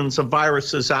millions of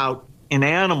viruses out in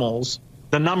animals.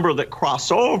 The number that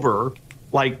cross over,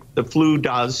 like the flu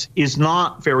does, is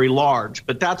not very large,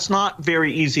 but that's not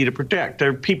very easy to predict. There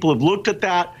are people who've looked at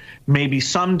that, maybe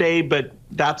someday, but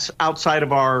that's outside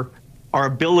of our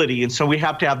ability. And so we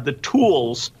have to have the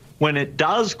tools when it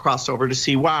does cross over to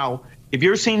see, wow, if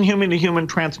you're seeing human-to-human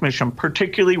transmission,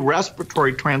 particularly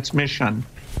respiratory transmission,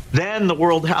 then the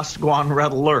world has to go on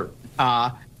red alert.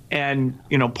 And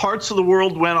parts of the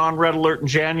world went on red alert in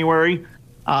January,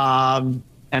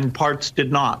 and parts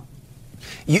did not.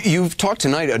 You've talked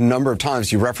tonight a number of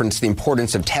times. You referenced the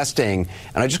importance of testing,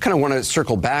 and I just kind of want to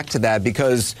circle back to that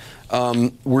because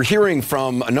we're hearing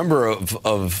from a number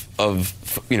of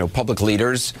public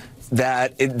leaders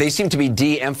that they seem to be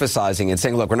de-emphasizing and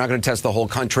saying, look, we're not going to test the whole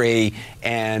country,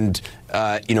 and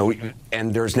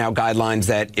and there's now guidelines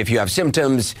that if you have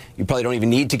symptoms, you probably don't even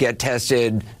need to get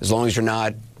tested as long as you're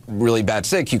not really bad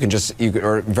sick.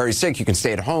 Or very sick, you can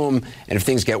stay at home, and if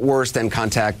things get worse, then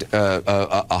contact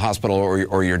a hospital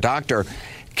or your doctor.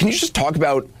 Can you just talk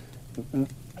about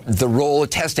the role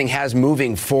testing has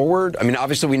moving forward? I mean,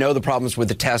 obviously we know the problems with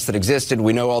the tests that existed.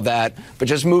 We know all that, but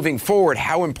just moving forward,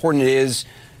 how important it is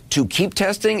to keep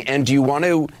testing? And do you want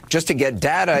to, just to get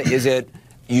data, is it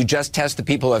you just test the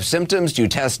people who have symptoms? Do you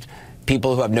test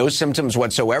people who have no symptoms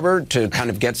whatsoever to kind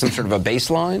of get some sort of a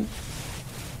baseline?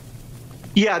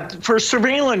 Yeah, for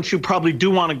surveillance, you probably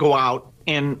do want to go out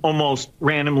and almost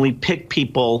randomly pick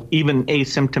people, even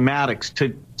asymptomatics,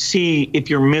 to see if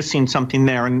you're missing something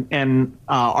there. And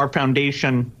our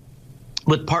foundation,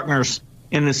 with partners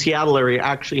in the Seattle area,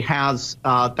 actually has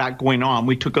that going on.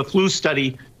 We took a flu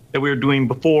study that we were doing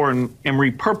before and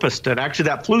repurposed it. Actually,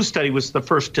 that flu study was the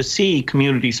first to see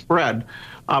community spread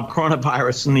of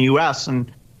coronavirus in the U.S.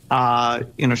 And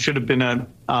should have been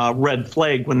a red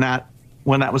flag when that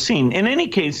was seen. In any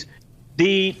case,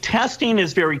 the testing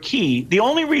is very key. The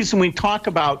only reason we talk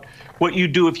about what you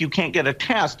do if you can't get a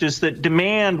test is that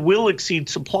demand will exceed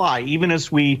supply. Even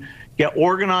as we get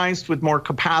organized with more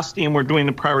capacity and we're doing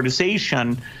the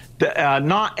prioritization,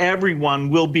 not everyone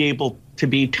will be able to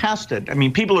be tested. I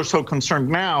mean, people are so concerned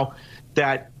now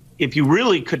that if you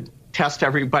really could test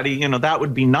everybody, that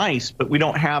would be nice, but we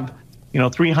don't have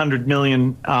 300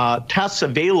 million tests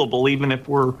available, even if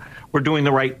we're doing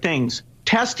the right things.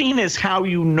 Testing is how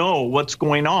you know what's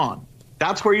going on.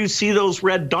 That's where you see those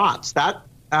red dots. That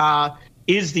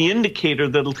is the indicator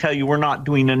that'll tell you we're not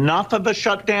doing enough of a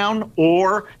shutdown,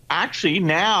 or actually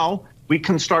now we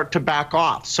can start to back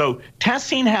off. So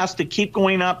testing has to keep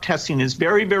going up. Testing is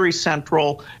very, very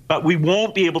central, but we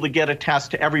won't be able to get a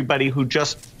test to everybody who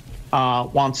just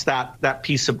wants that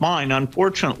peace of mind.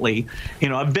 Unfortunately,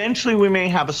 eventually we may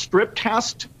have a strip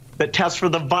test that tests for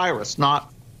the virus,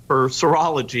 not for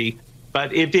serology.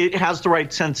 But if it has the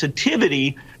right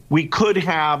sensitivity, we could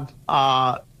have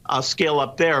a scale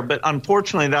up there. But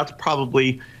unfortunately, that's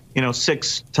probably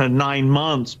 6 to 9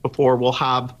 months before we'll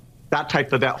have that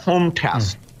type of at-home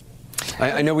test.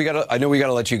 I know we got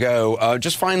to let you go.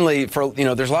 Just finally,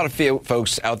 there's a lot of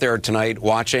folks out there tonight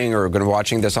watching or going to be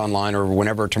watching this online or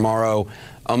whenever tomorrow.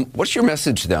 What's your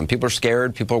message to them? People are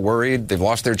scared. People are worried. They've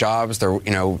lost their jobs. They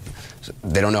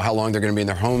don't know how long they're going to be in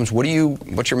their homes.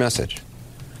 What's your message?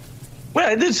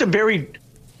 Well, this is a very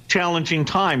challenging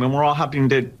time, and we're all having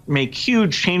to make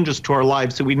huge changes to our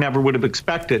lives that we never would have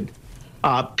expected.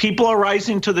 People are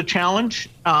rising to the challenge,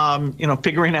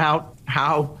 figuring out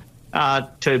how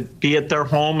to be at their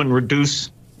home and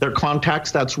reduce their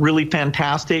contacts. That's really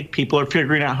fantastic. People are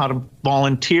figuring out how to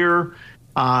volunteer,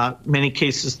 many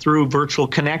cases through virtual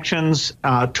connections,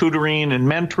 tutoring and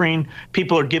mentoring.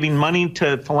 People are giving money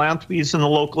to philanthropies in the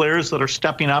local areas that are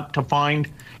stepping up to find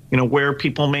where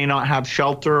people may not have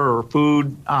shelter or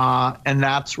food, and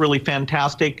that's really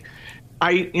fantastic.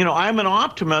 I'm an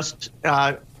optimist.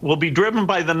 We'll be driven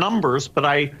by the numbers, but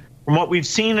from what we've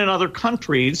seen in other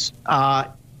countries,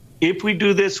 if we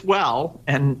do this well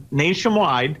and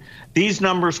nationwide, these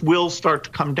numbers will start to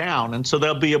come down, and so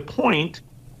there'll be a point,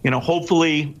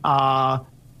 hopefully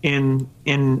in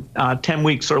 10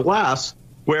 weeks or less,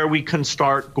 where we can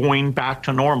start going back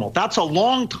to normal. That's a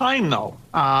long time, though.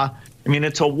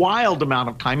 It's a wild amount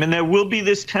of time, and there will be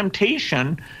this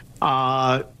temptation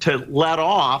to let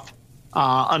off.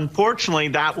 Unfortunately,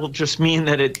 that will just mean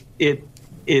that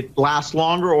it lasts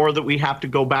longer, or that we have to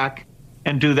go back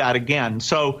and do that again.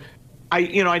 So,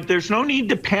 there's no need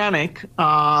to panic,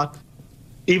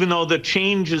 even though the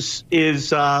change is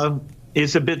a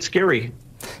bit scary.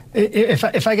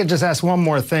 If I could just ask one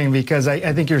more thing, because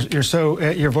I think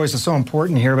your voice is so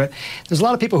important here, but there's a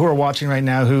lot of people who are watching right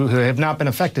now who have not been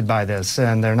affected by this,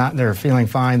 and they're feeling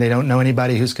fine. They don't know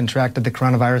anybody who's contracted the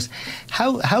coronavirus.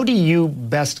 How do you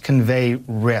best convey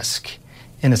risk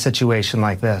in a situation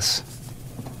like this?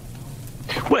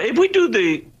 Well, if we do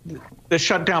the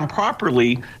shutdown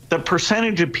properly, the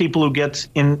percentage of people who get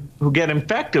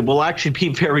infected will actually be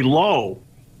very low.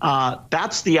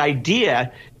 That's the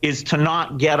idea, is to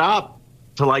not get up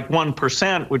to like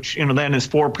 1%, which then is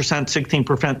 4%,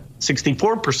 16%,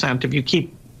 64% if you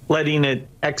keep letting it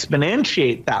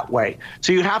exponentiate that way.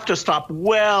 So you have to stop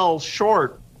well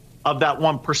short of that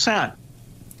 1%.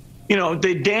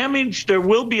 The damage, there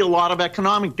will be a lot of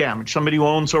economic damage. Somebody who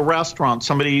owns a restaurant,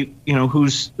 somebody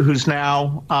who's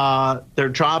now their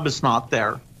job is not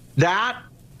there. That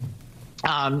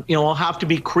we'll have to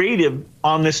be creative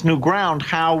on this new ground,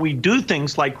 how we do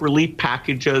things like relief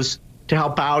packages to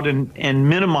help out and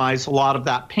minimize a lot of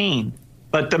that pain.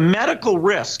 But the medical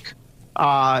risk,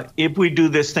 if we do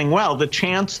this thing well, the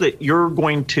chance that you're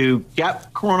going to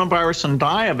get coronavirus and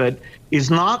die of it is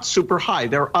not super high.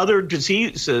 There are other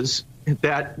diseases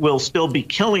that will still be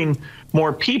killing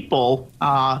more people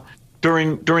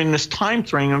during this time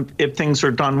frame if things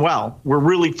are done well. We're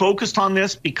really focused on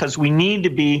this because we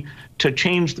need to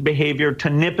change the behavior, to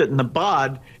nip it in the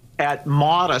bud at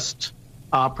modest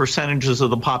percentages of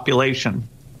the population.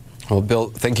 Well, Bill,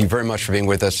 thank you very much for being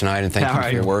with us tonight, and thank you for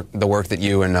your work, the work that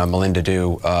you and Melinda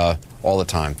do all the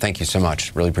time. Thank you so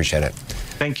much. Really appreciate it.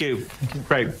 Thank you.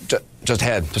 Great. Just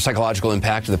ahead, the psychological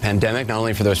impact of the pandemic, not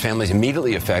only for those families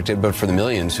immediately affected, but for the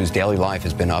millions whose daily life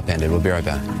has been upended. We'll be right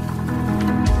back.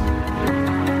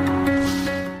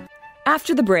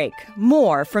 After the break,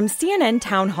 more from CNN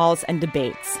Town Halls and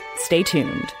Debates. Stay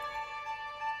tuned.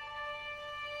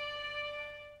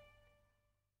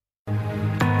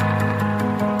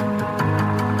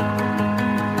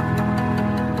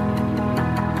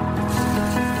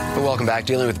 Welcome back. back.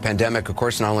 Dealing with the pandemic, of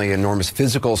course, not only enormous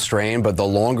physical strain, but the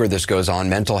longer this goes on,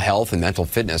 mental health and mental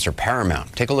fitness are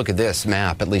paramount. Take a look at this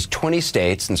map. At least 20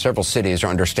 states and several cities are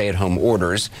under stay-at-home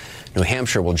orders. New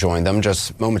Hampshire will join them.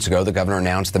 Just moments ago, the governor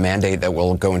announced the mandate that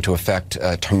will go into effect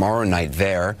tomorrow night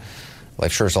there.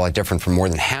 Life sure is a lot different from more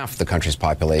than half the country's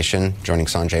population. Joining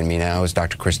Sanjay and me now is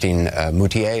Dr. Christine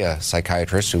Moutier, a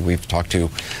psychiatrist who we've talked to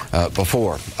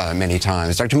before many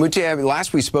times. Dr. Moutier,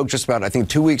 last we spoke just about, I think,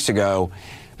 2 weeks ago.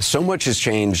 So much has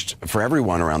changed for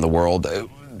everyone around the world.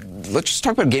 Let's just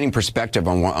talk about gaining perspective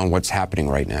on what's happening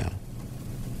right now.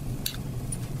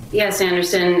 Yes,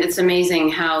 Anderson, it's amazing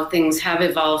how things have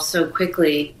evolved so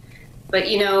quickly. But,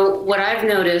 you know, what I've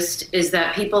noticed is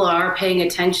that people are paying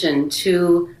attention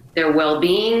to their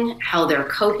well-being, how they're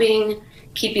coping,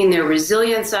 keeping their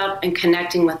resilience up, and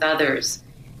connecting with others.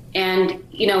 And,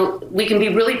 you know, we can be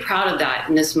really proud of that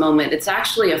in this moment. It's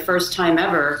actually a first time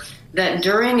ever that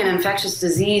during an infectious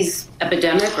disease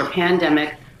epidemic or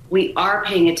pandemic, we are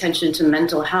paying attention to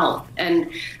mental health.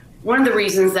 And one of the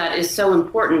reasons that is so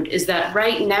important is that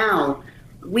right now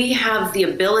we have the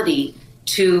ability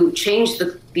to change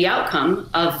the outcome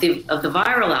of the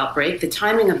viral outbreak, the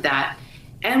timing of that.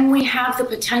 And we have the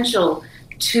potential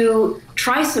to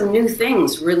try some new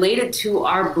things related to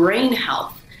our brain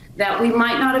health that we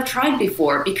might not have tried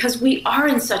before because we are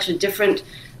in such a different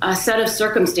set of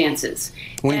circumstances.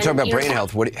 When you talk about brain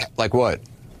health, like what?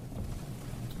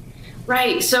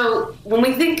 Right. So when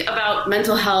we think about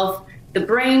mental health, the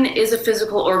brain is a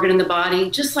physical organ in the body,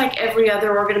 just like every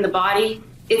other organ in the body.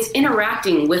 It's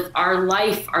interacting with our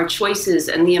life, our choices,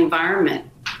 and the environment.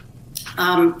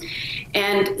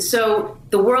 And so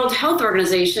the World Health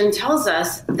Organization tells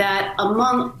us that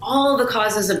among all the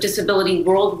causes of disability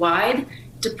worldwide,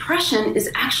 depression is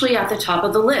actually at the top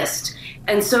of the list.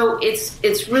 And so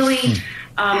it's really,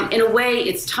 in a way,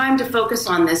 it's time to focus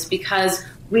on this because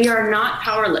we are not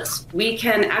powerless. We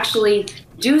can actually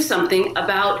do something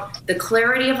about the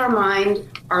clarity of our mind,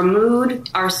 our mood,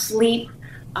 our sleep,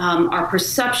 our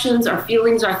perceptions, our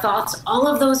feelings, our thoughts. All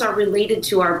of those are related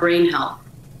to our brain health.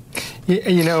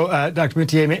 You know, Dr.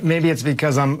 Moutier, maybe it's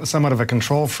because I'm somewhat of a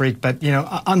control freak, but, you know,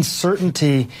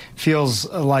 uncertainty feels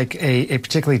like a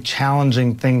particularly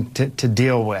challenging thing to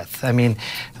deal with. I mean,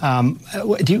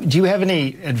 do you have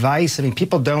any advice? I mean,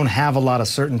 people don't have a lot of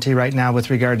certainty right now with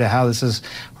regard to how this is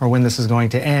or when this is going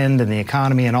to end and the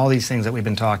economy and all these things that we've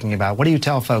been talking about. What do you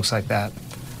tell folks like that?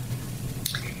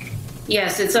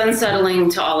 Yes, it's unsettling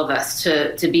to all of us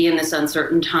to be in this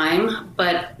uncertain time.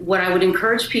 But what I would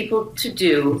encourage people to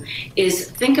do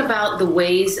is think about the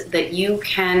ways that you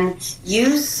can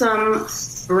use some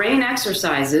brain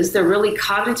exercises. They're really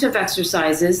cognitive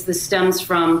exercises. This stems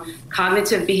from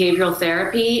cognitive behavioral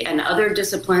therapy and other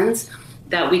disciplines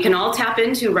that we can all tap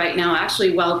into right now,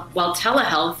 actually, while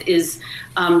telehealth is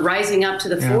rising up to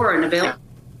the fore and available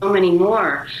so many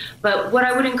more. But what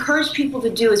I would encourage people to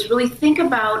do is really think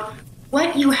about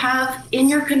what you have in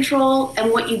your control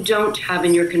and what you don't have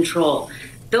in your control.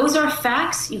 Those are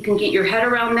facts. You can get your head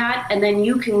around that, and then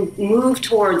you can move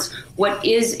towards what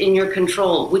is in your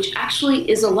control, which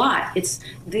actually is a lot.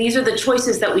 These are the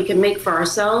choices that we can make for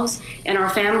ourselves and our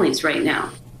families right now.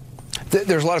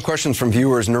 There's a lot of questions from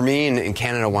viewers. Nermeen in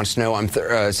Canada wants to know,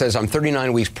 says, I'm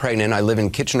 39 weeks pregnant. I live in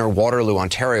Kitchener-Waterloo,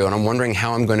 Ontario, and I'm wondering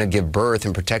how I'm going to give birth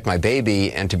and protect my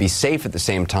baby and to be safe at the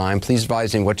same time. Please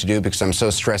advise me what to do because I'm so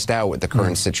stressed out with the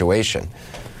current situation.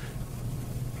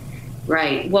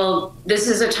 Right. Well, this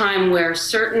is a time where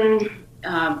certain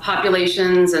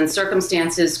populations and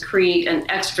circumstances create an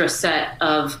extra set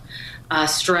of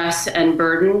stress and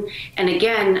burden. And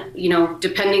again, you know,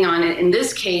 depending on it, in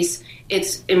this case,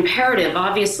 it's imperative,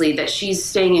 obviously, that she's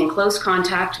staying in close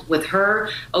contact with her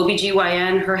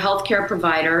OBGYN, her healthcare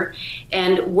provider,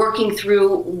 and working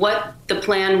through what the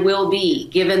plan will be,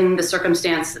 given the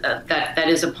circumstance that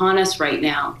is upon us right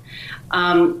now.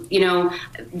 You know,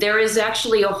 there is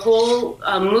actually a whole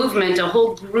movement, a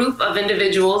whole group of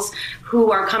individuals who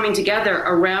are coming together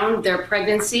around their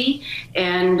pregnancy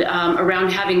and around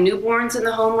having newborns in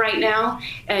the home right now.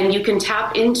 And you can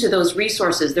tap into those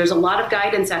resources. There's a lot of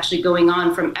guidance actually going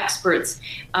on from experts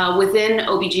within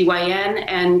OBGYN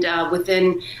and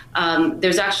within,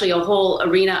 there's actually a whole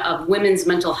arena of women's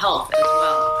mental health as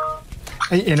well.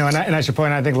 You know, and I should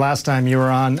point out, I think last time you were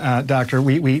on, Doctor,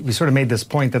 we sort of made this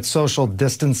point that social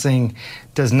distancing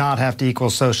does not have to equal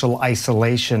social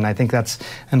isolation. I think that's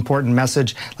an important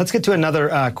message. Let's get to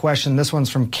another question. This one's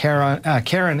from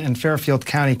Karen in Fairfield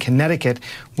County, Connecticut,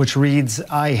 which reads,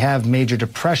 I have major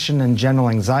depression and general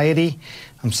anxiety.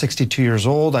 I'm 62 years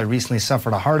old. I recently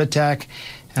suffered a heart attack.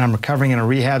 and I'm recovering in a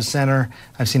rehab center.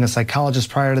 I've seen a psychologist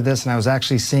prior to this, and I was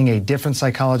actually seeing a different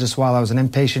psychologist while I was an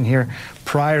inpatient here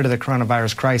prior to the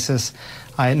coronavirus crisis.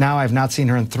 Now I've not seen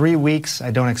her in 3 weeks.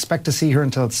 I don't expect to see her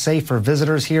until it's safe for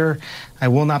visitors here. I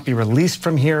will not be released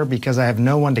from here because I have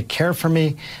no one to care for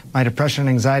me. My depression and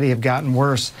anxiety have gotten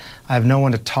worse. I have no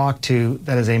one to talk to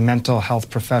that is a mental health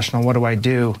professional. What do I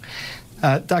do?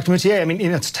 Dr. Moutier, I mean,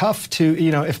 it's tough to,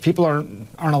 if people aren't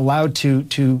allowed to,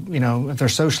 if they're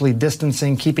socially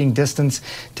distancing, keeping distance,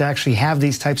 to actually have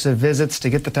these types of visits,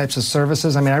 to get the types of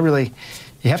services. I mean,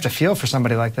 you have to feel for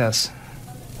somebody like this.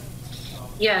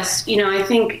 Yes, I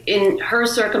think in her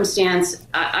circumstance,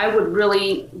 I would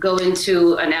really go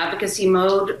into an advocacy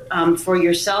mode for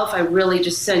yourself. I really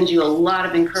just send you a lot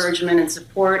of encouragement and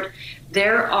support.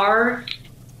 There are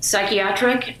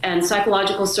psychiatric and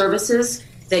psychological services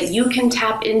that you can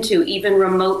tap into even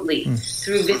remotely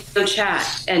through video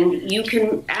chat, and you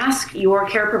can ask your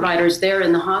care providers there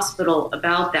in the hospital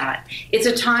about that. It's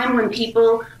a time when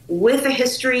people with a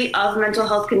history of mental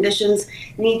health conditions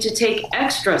need to take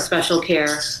extra special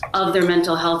care of their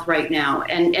mental health right now.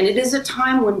 And it is a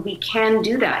time when we can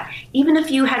do that. Even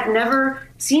if you had never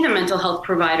seen a mental health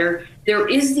provider, there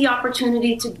is the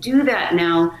opportunity to do that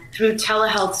now through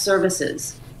telehealth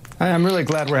services. I'm really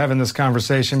glad we're having this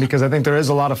conversation because I think there is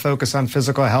a lot of focus on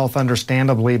physical health,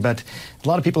 understandably, but a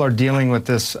lot of people are dealing with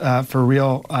this for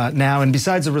real now. And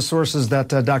besides the resources that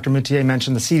Dr. Moutier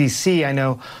mentioned, the CDC, I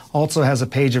know, also has a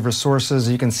page of resources.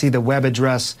 You can see the web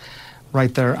address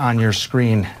right there on your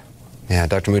screen. Yeah,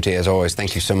 Dr. Moutier, as always,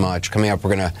 thank you so much. Coming up,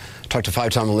 we're going to talk to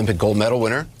five-time Olympic gold medal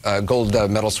winner, gold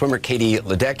medal swimmer Katie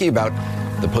Ledecky about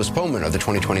the postponement of the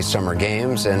 2020 Summer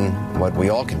Games and what we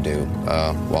all can do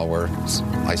while we're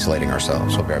isolating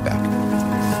ourselves. We'll be right back.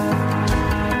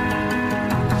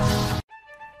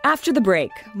 After the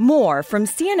break, more from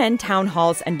CNN Town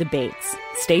Halls and Debates.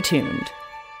 Stay tuned.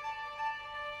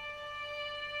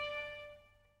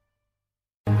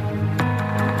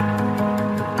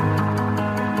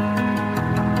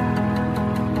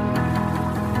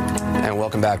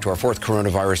 Welcome back to our fourth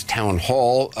coronavirus town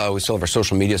hall. We still have our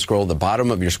social media scroll at the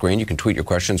bottom of your screen. You can tweet your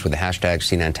questions with the hashtag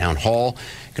CNN Town Hall.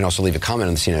 You can also leave a comment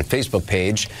on the CNN Facebook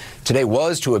page. Today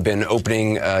was to have been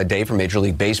opening day for Major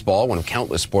League Baseball, one of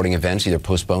countless sporting events either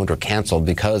postponed or canceled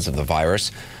because of the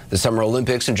virus. The Summer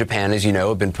Olympics in Japan, as you know,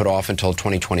 have been put off until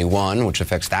 2021, which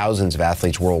affects thousands of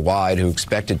athletes worldwide who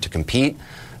expected to compete.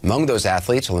 Among those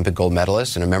athletes, Olympic gold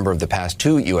medalist and a member of the past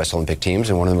two U.S. Olympic teams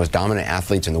and one of the most dominant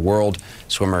athletes in the world,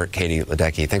 swimmer Katie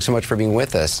Ledecky. Thanks so much for being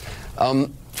with us.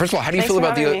 First of all, how do you feel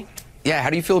about how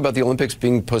do you feel about the Olympics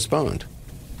being postponed?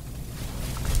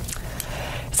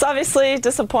 It's obviously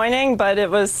disappointing, but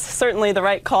it was certainly the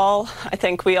right call. I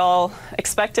think we all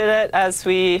expected it as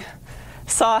we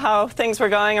saw how things were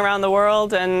going around the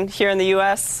world, and here in the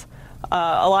U.S.,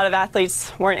 a lot of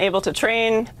athletes weren't able to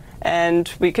train.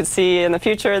 And we could see in the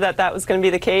future that that was going to be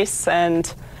the case, and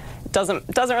it doesn't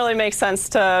really make sense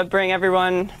to bring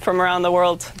everyone from around the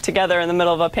world together in the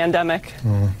middle of a pandemic.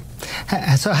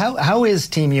 So how is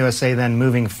Team USA then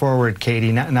moving forward,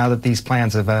 Katie, now that these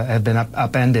plans have been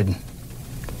upended?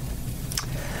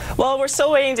 Well, we're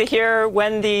still waiting to hear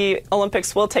when the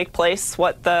Olympics will take place,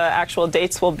 what the actual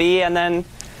dates will be, and then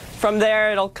from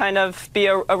there it'll kind of be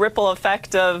a ripple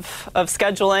effect of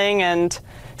scheduling and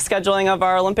scheduling of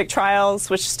our Olympic trials,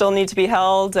 which still need to be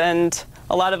held, and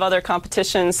a lot of other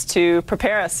competitions to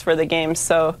prepare us for the games.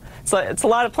 So it's a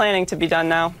lot of planning to be done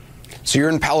now. So you're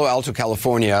in Palo Alto,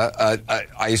 California.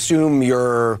 I assume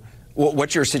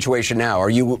what's your situation now?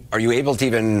 Are you able to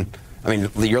even, are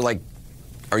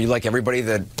you like everybody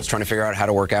that's trying to figure out how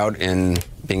to work out in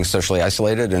being socially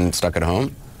isolated and stuck at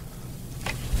home?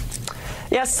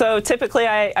 Yes, so typically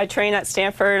I train at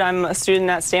Stanford. I'm a student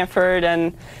at Stanford,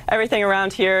 and everything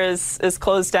around here is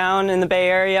closed down in the Bay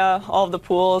Area, all of the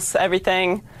pools,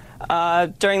 everything.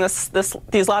 During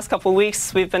these last couple of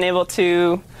weeks, we've been able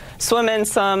to swim in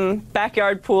some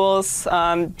backyard pools,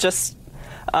 just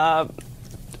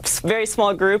very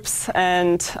small groups,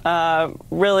 and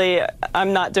really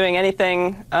I'm not doing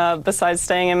anything besides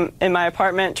staying in my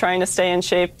apartment, trying to stay in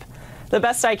shape the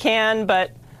best I can,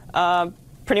 but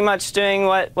pretty much doing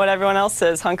what everyone else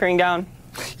is, hunkering down.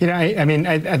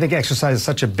 I think exercise is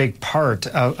such a big part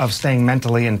of staying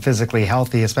mentally and physically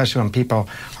healthy, especially when people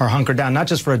are hunkered down, not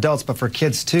just for adults, but for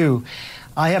kids too.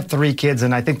 I have 3 kids,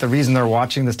 and I think the reason they're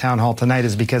watching this town hall tonight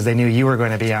is because they knew you were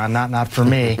going to be on, not for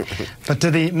me. But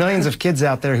to the millions of kids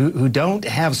out there who don't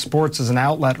have sports as an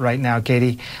outlet right now,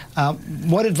 Katie,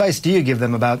 what advice do you give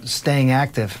them about staying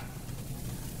active?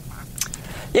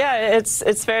 Yeah,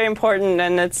 it's very important,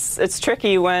 and it's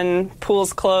tricky when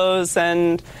pools close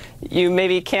and you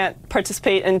maybe can't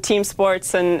participate in team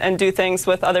sports and do things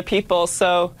with other people.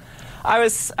 So I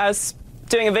was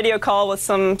doing a video call with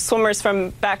some swimmers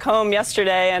from back home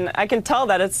yesterday, and I can tell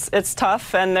that it's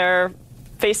tough and they're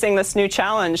facing this new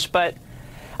challenge. But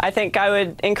I think I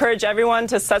would encourage everyone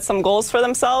to set some goals for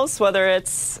themselves, whether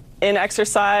it's in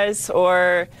exercise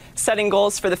or setting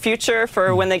goals for the future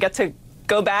for when they get to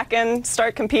go back and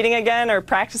start competing again or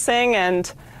practicing,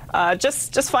 and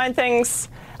just find things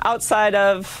outside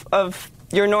of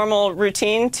your normal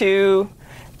routine to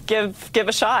give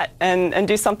a shot and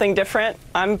do something different.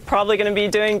 I'm probably going to be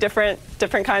doing different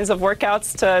kinds of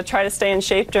workouts to try to stay in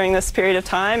shape during this period of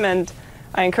time, and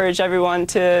I encourage everyone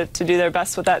to do their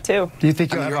best with that too. Do you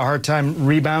think you'll have a hard time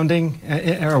rebounding,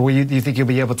 or do you think you'll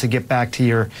be able to get back to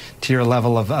your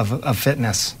level of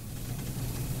fitness?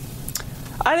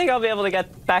 I think I'll be able to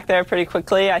get back there pretty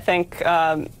quickly. I think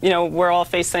we're all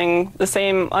facing the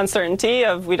same uncertainty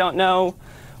of we don't know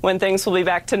when things will be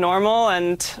back to normal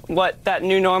and what that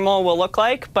new normal will look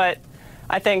like. But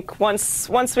I think once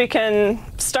we can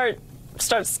start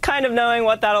kind of knowing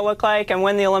what that'll look like and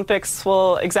when the Olympics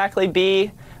will exactly be,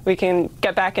 we can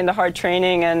get back into hard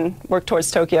training and work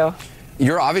towards Tokyo.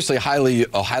 You're obviously a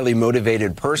highly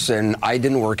motivated person. I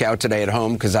didn't work out today at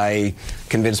home because I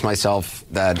convinced myself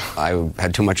that I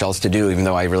had too much else to do, even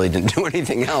though I really didn't do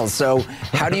anything else. So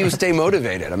how do you stay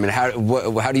motivated? I mean,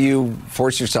 how do you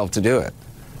force yourself to do it?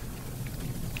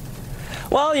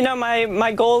 Well,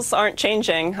 my goals aren't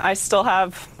changing. I still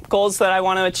have goals that I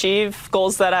want to achieve,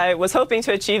 goals that I was hoping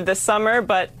to achieve this summer,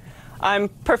 but I'm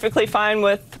perfectly fine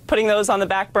with putting those on the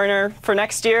back burner for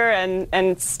next year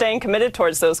and staying committed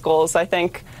towards those goals. I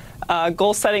think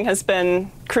goal setting has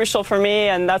been crucial for me,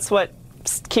 and that's what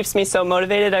keeps me so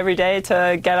motivated every day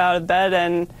to get out of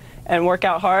bed and work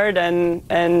out hard.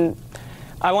 And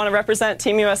I want to represent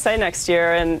Team USA next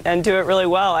year and do it really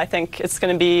well. I think it's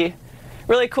going to be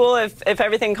really cool if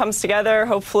everything comes together.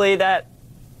 Hopefully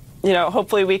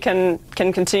we can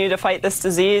continue to fight this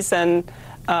disease and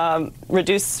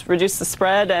reduce the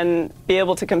spread and be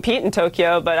able to compete in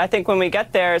Tokyo. But I think when we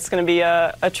get there, it's going to be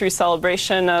a true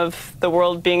celebration of the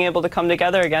world being able to come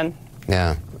together again.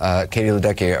 Yeah. Katie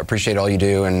Ledecky, I appreciate all you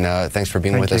do, and thanks for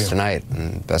being with us tonight.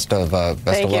 And best of luck.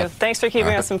 Thank you. Thanks for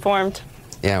keeping us informed.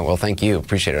 Yeah, well, thank you.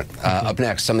 Appreciate it. Up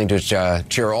next, something to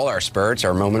cheer all our spirits,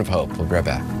 our moment of hope. We'll be right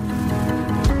back.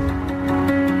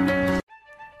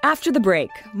 After the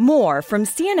break, more from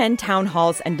CNN Town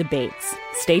Halls and Debates.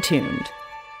 Stay tuned.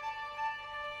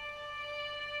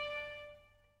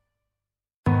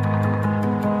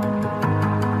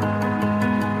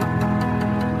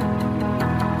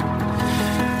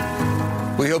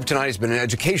 We hope tonight has been an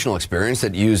educational experience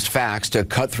that used facts to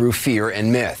cut through fear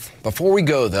and myth. Before we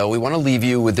go, though, we want to leave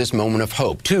you with this moment of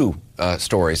hope. Two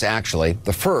stories, actually.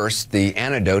 The first, the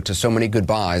antidote to so many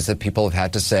goodbyes that people have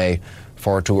had to say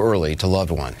far too early to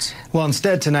loved ones. Well,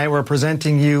 instead, tonight we're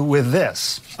presenting you with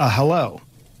this, a hello.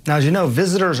 Now, as you know,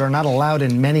 visitors are not allowed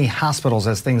in many hospitals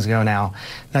as things go now.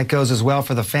 That goes as well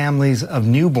for the families of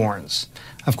newborns.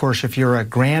 Of course, if you're a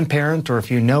grandparent or if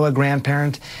you know a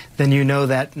grandparent, then you know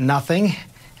that nothing,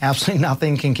 absolutely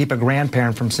nothing, can keep a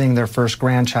grandparent from seeing their first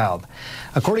grandchild.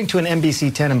 According to an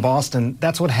NBC 10 in Boston,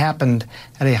 that's what happened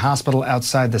at a hospital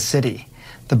outside the city.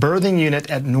 The birthing unit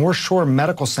at North Shore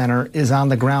Medical Center is on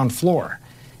the ground floor,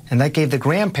 and that gave the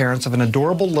grandparents of an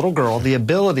adorable little girl the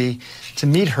ability to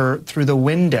meet her through the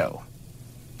window.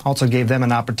 Also gave them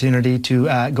an opportunity to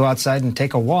go outside and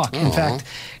take a walk. In fact,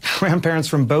 grandparents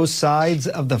from both sides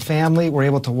of the family were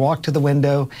able to walk to the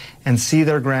window and see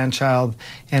their grandchild.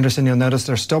 Anderson, you'll notice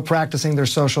they're still practicing their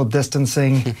social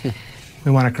distancing.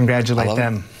 We want to congratulate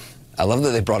them. I love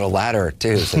that they brought a ladder,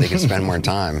 too, so they can spend more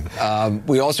time.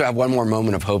 We also have one more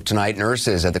moment of hope tonight.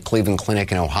 Nurses at the Cleveland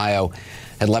Clinic in Ohio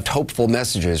had left hopeful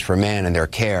messages for a man in their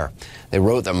care. They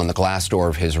wrote them on the glass door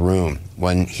of his room.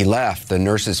 When he left, the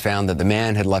nurses found that the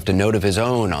man had left a note of his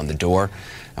own on the door.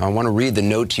 I want to read the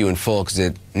note to you in full because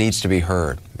it needs to be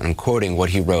heard. I'm quoting what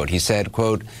he wrote. He said,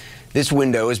 quote, "This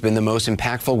window has been the most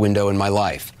impactful window in my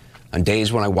life. On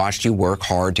days when I watched you work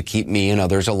hard to keep me and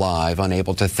others alive,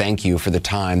 unable to thank you for the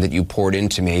time that you poured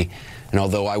into me, and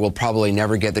although I will probably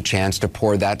never get the chance to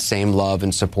pour that same love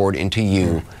and support into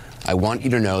you, I want you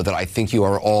to know that I think you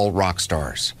are all rock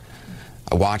stars.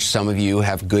 I watched some of you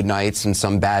have good nights and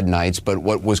some bad nights, but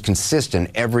what was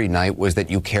consistent every night was that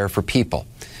you care for people.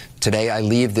 Today I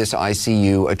leave this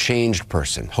ICU a changed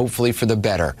person, hopefully for the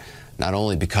better, not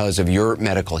only because of your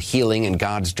medical healing and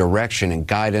God's direction and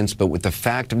guidance, but with the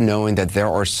fact of knowing that there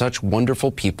are such wonderful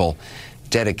people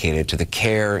dedicated to the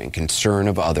care and concern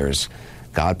of others.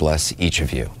 God bless each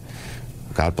of you.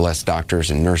 God bless doctors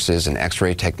and nurses and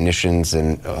x-ray technicians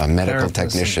and medical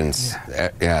technicians.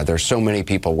 Yeah, there's so many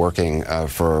people working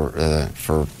to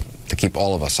keep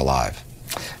all of us alive.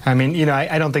 I mean, you know,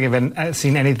 I don't think I've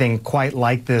seen anything quite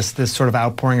like this sort of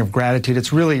outpouring of gratitude.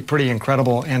 It's really pretty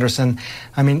incredible, Anderson.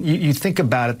 I mean, you think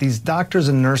about it, these doctors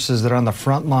and nurses that are on the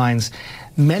front lines,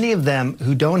 many of them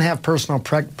who don't have personal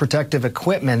protective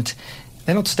equipment,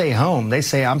 they don't stay home. They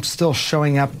say, I'm still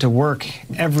showing up to work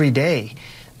every day.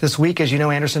 This week, as you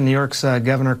know, Anderson, New York's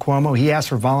Governor Cuomo, he asked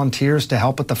for volunteers to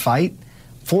help with the fight.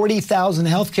 40,000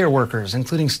 healthcare workers,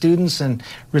 including students and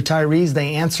retirees,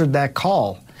 they answered that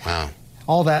call. Wow.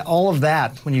 All of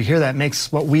that, when you hear that,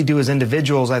 makes what we do as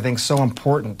individuals, I think, so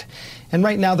important. And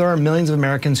right now, there are millions of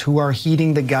Americans who are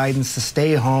heeding the guidance to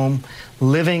stay home,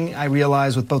 living, I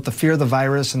realize, with both the fear of the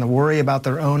virus and the worry about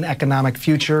their own economic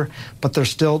future, but they're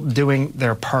still doing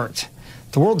their part.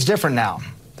 The world's different now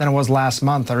than it was last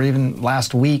month or even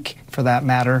last week, for that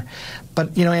matter.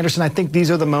 But, you know, Anderson, I think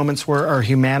these are the moments where our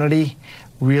humanity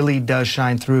really does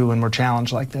shine through when we're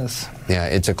challenged like this. Yeah,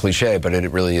 it's a cliche, but it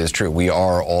really is true. We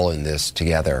are all in this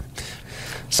together.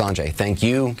 Sanjay, thank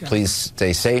you. Okay. Please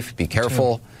stay safe. Be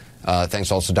careful.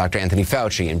 Thanks also to Dr. Anthony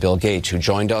Fauci and Bill Gates, who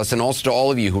joined us, and also to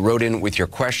all of you who wrote in with your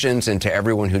questions, and to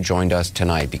everyone who joined us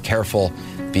tonight. Be careful.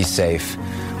 Be safe.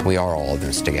 We are all in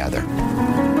this together.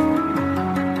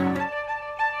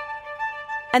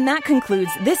 And that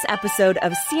concludes this episode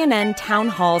of CNN Town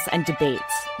Halls and Debates,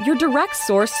 your direct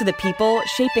source to the people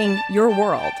shaping your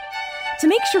world. To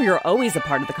make sure you're always a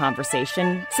part of the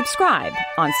conversation, subscribe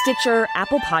on Stitcher,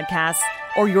 Apple Podcasts,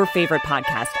 or your favorite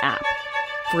podcast app.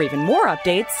 For even more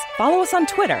updates, follow us on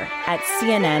Twitter at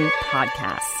CNN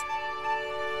Podcasts.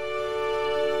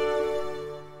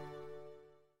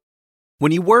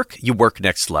 When you work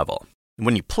next level. And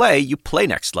when you play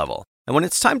next level. And when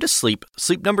it's time to sleep,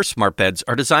 Sleep Number smart beds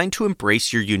are designed to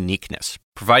embrace your uniqueness,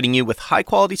 providing you with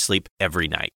high-quality sleep every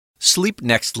night. Sleep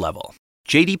next level.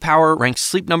 J.D. Power ranks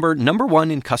Sleep Number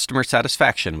 #1 in customer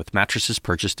satisfaction with mattresses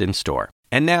purchased in-store.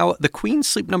 And now, the Queen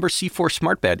Sleep Number C4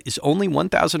 smart bed is only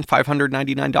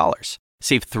 $1,599.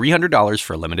 Save $300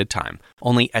 for a limited time,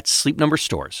 only at Sleep Number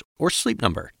stores or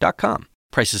sleepnumber.com.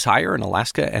 Prices higher in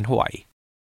Alaska and Hawaii.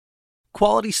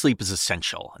 Quality sleep is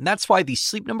essential, and that's why the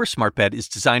Sleep Number smart bed is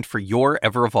designed for your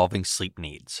ever-evolving sleep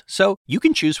needs. So you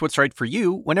can choose what's right for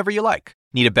you whenever you like.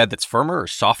 Need a bed that's firmer or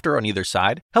softer on either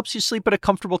side? Helps you sleep at a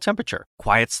comfortable temperature.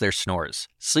 Quiets their snores.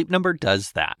 Sleep Number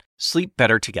does that. Sleep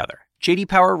better together. J.D.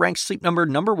 Power ranks Sleep Number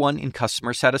 #1 in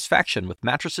customer satisfaction with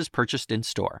mattresses purchased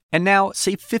in-store. And now,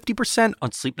 save 50%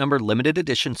 on Sleep Number limited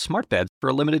edition smart beds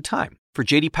for a limited time. For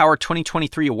J.D. Power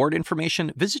 2023 award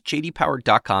information, visit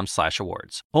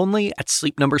jdpower.com/awards. Only at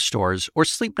Sleep Number stores or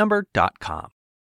sleepnumber.com.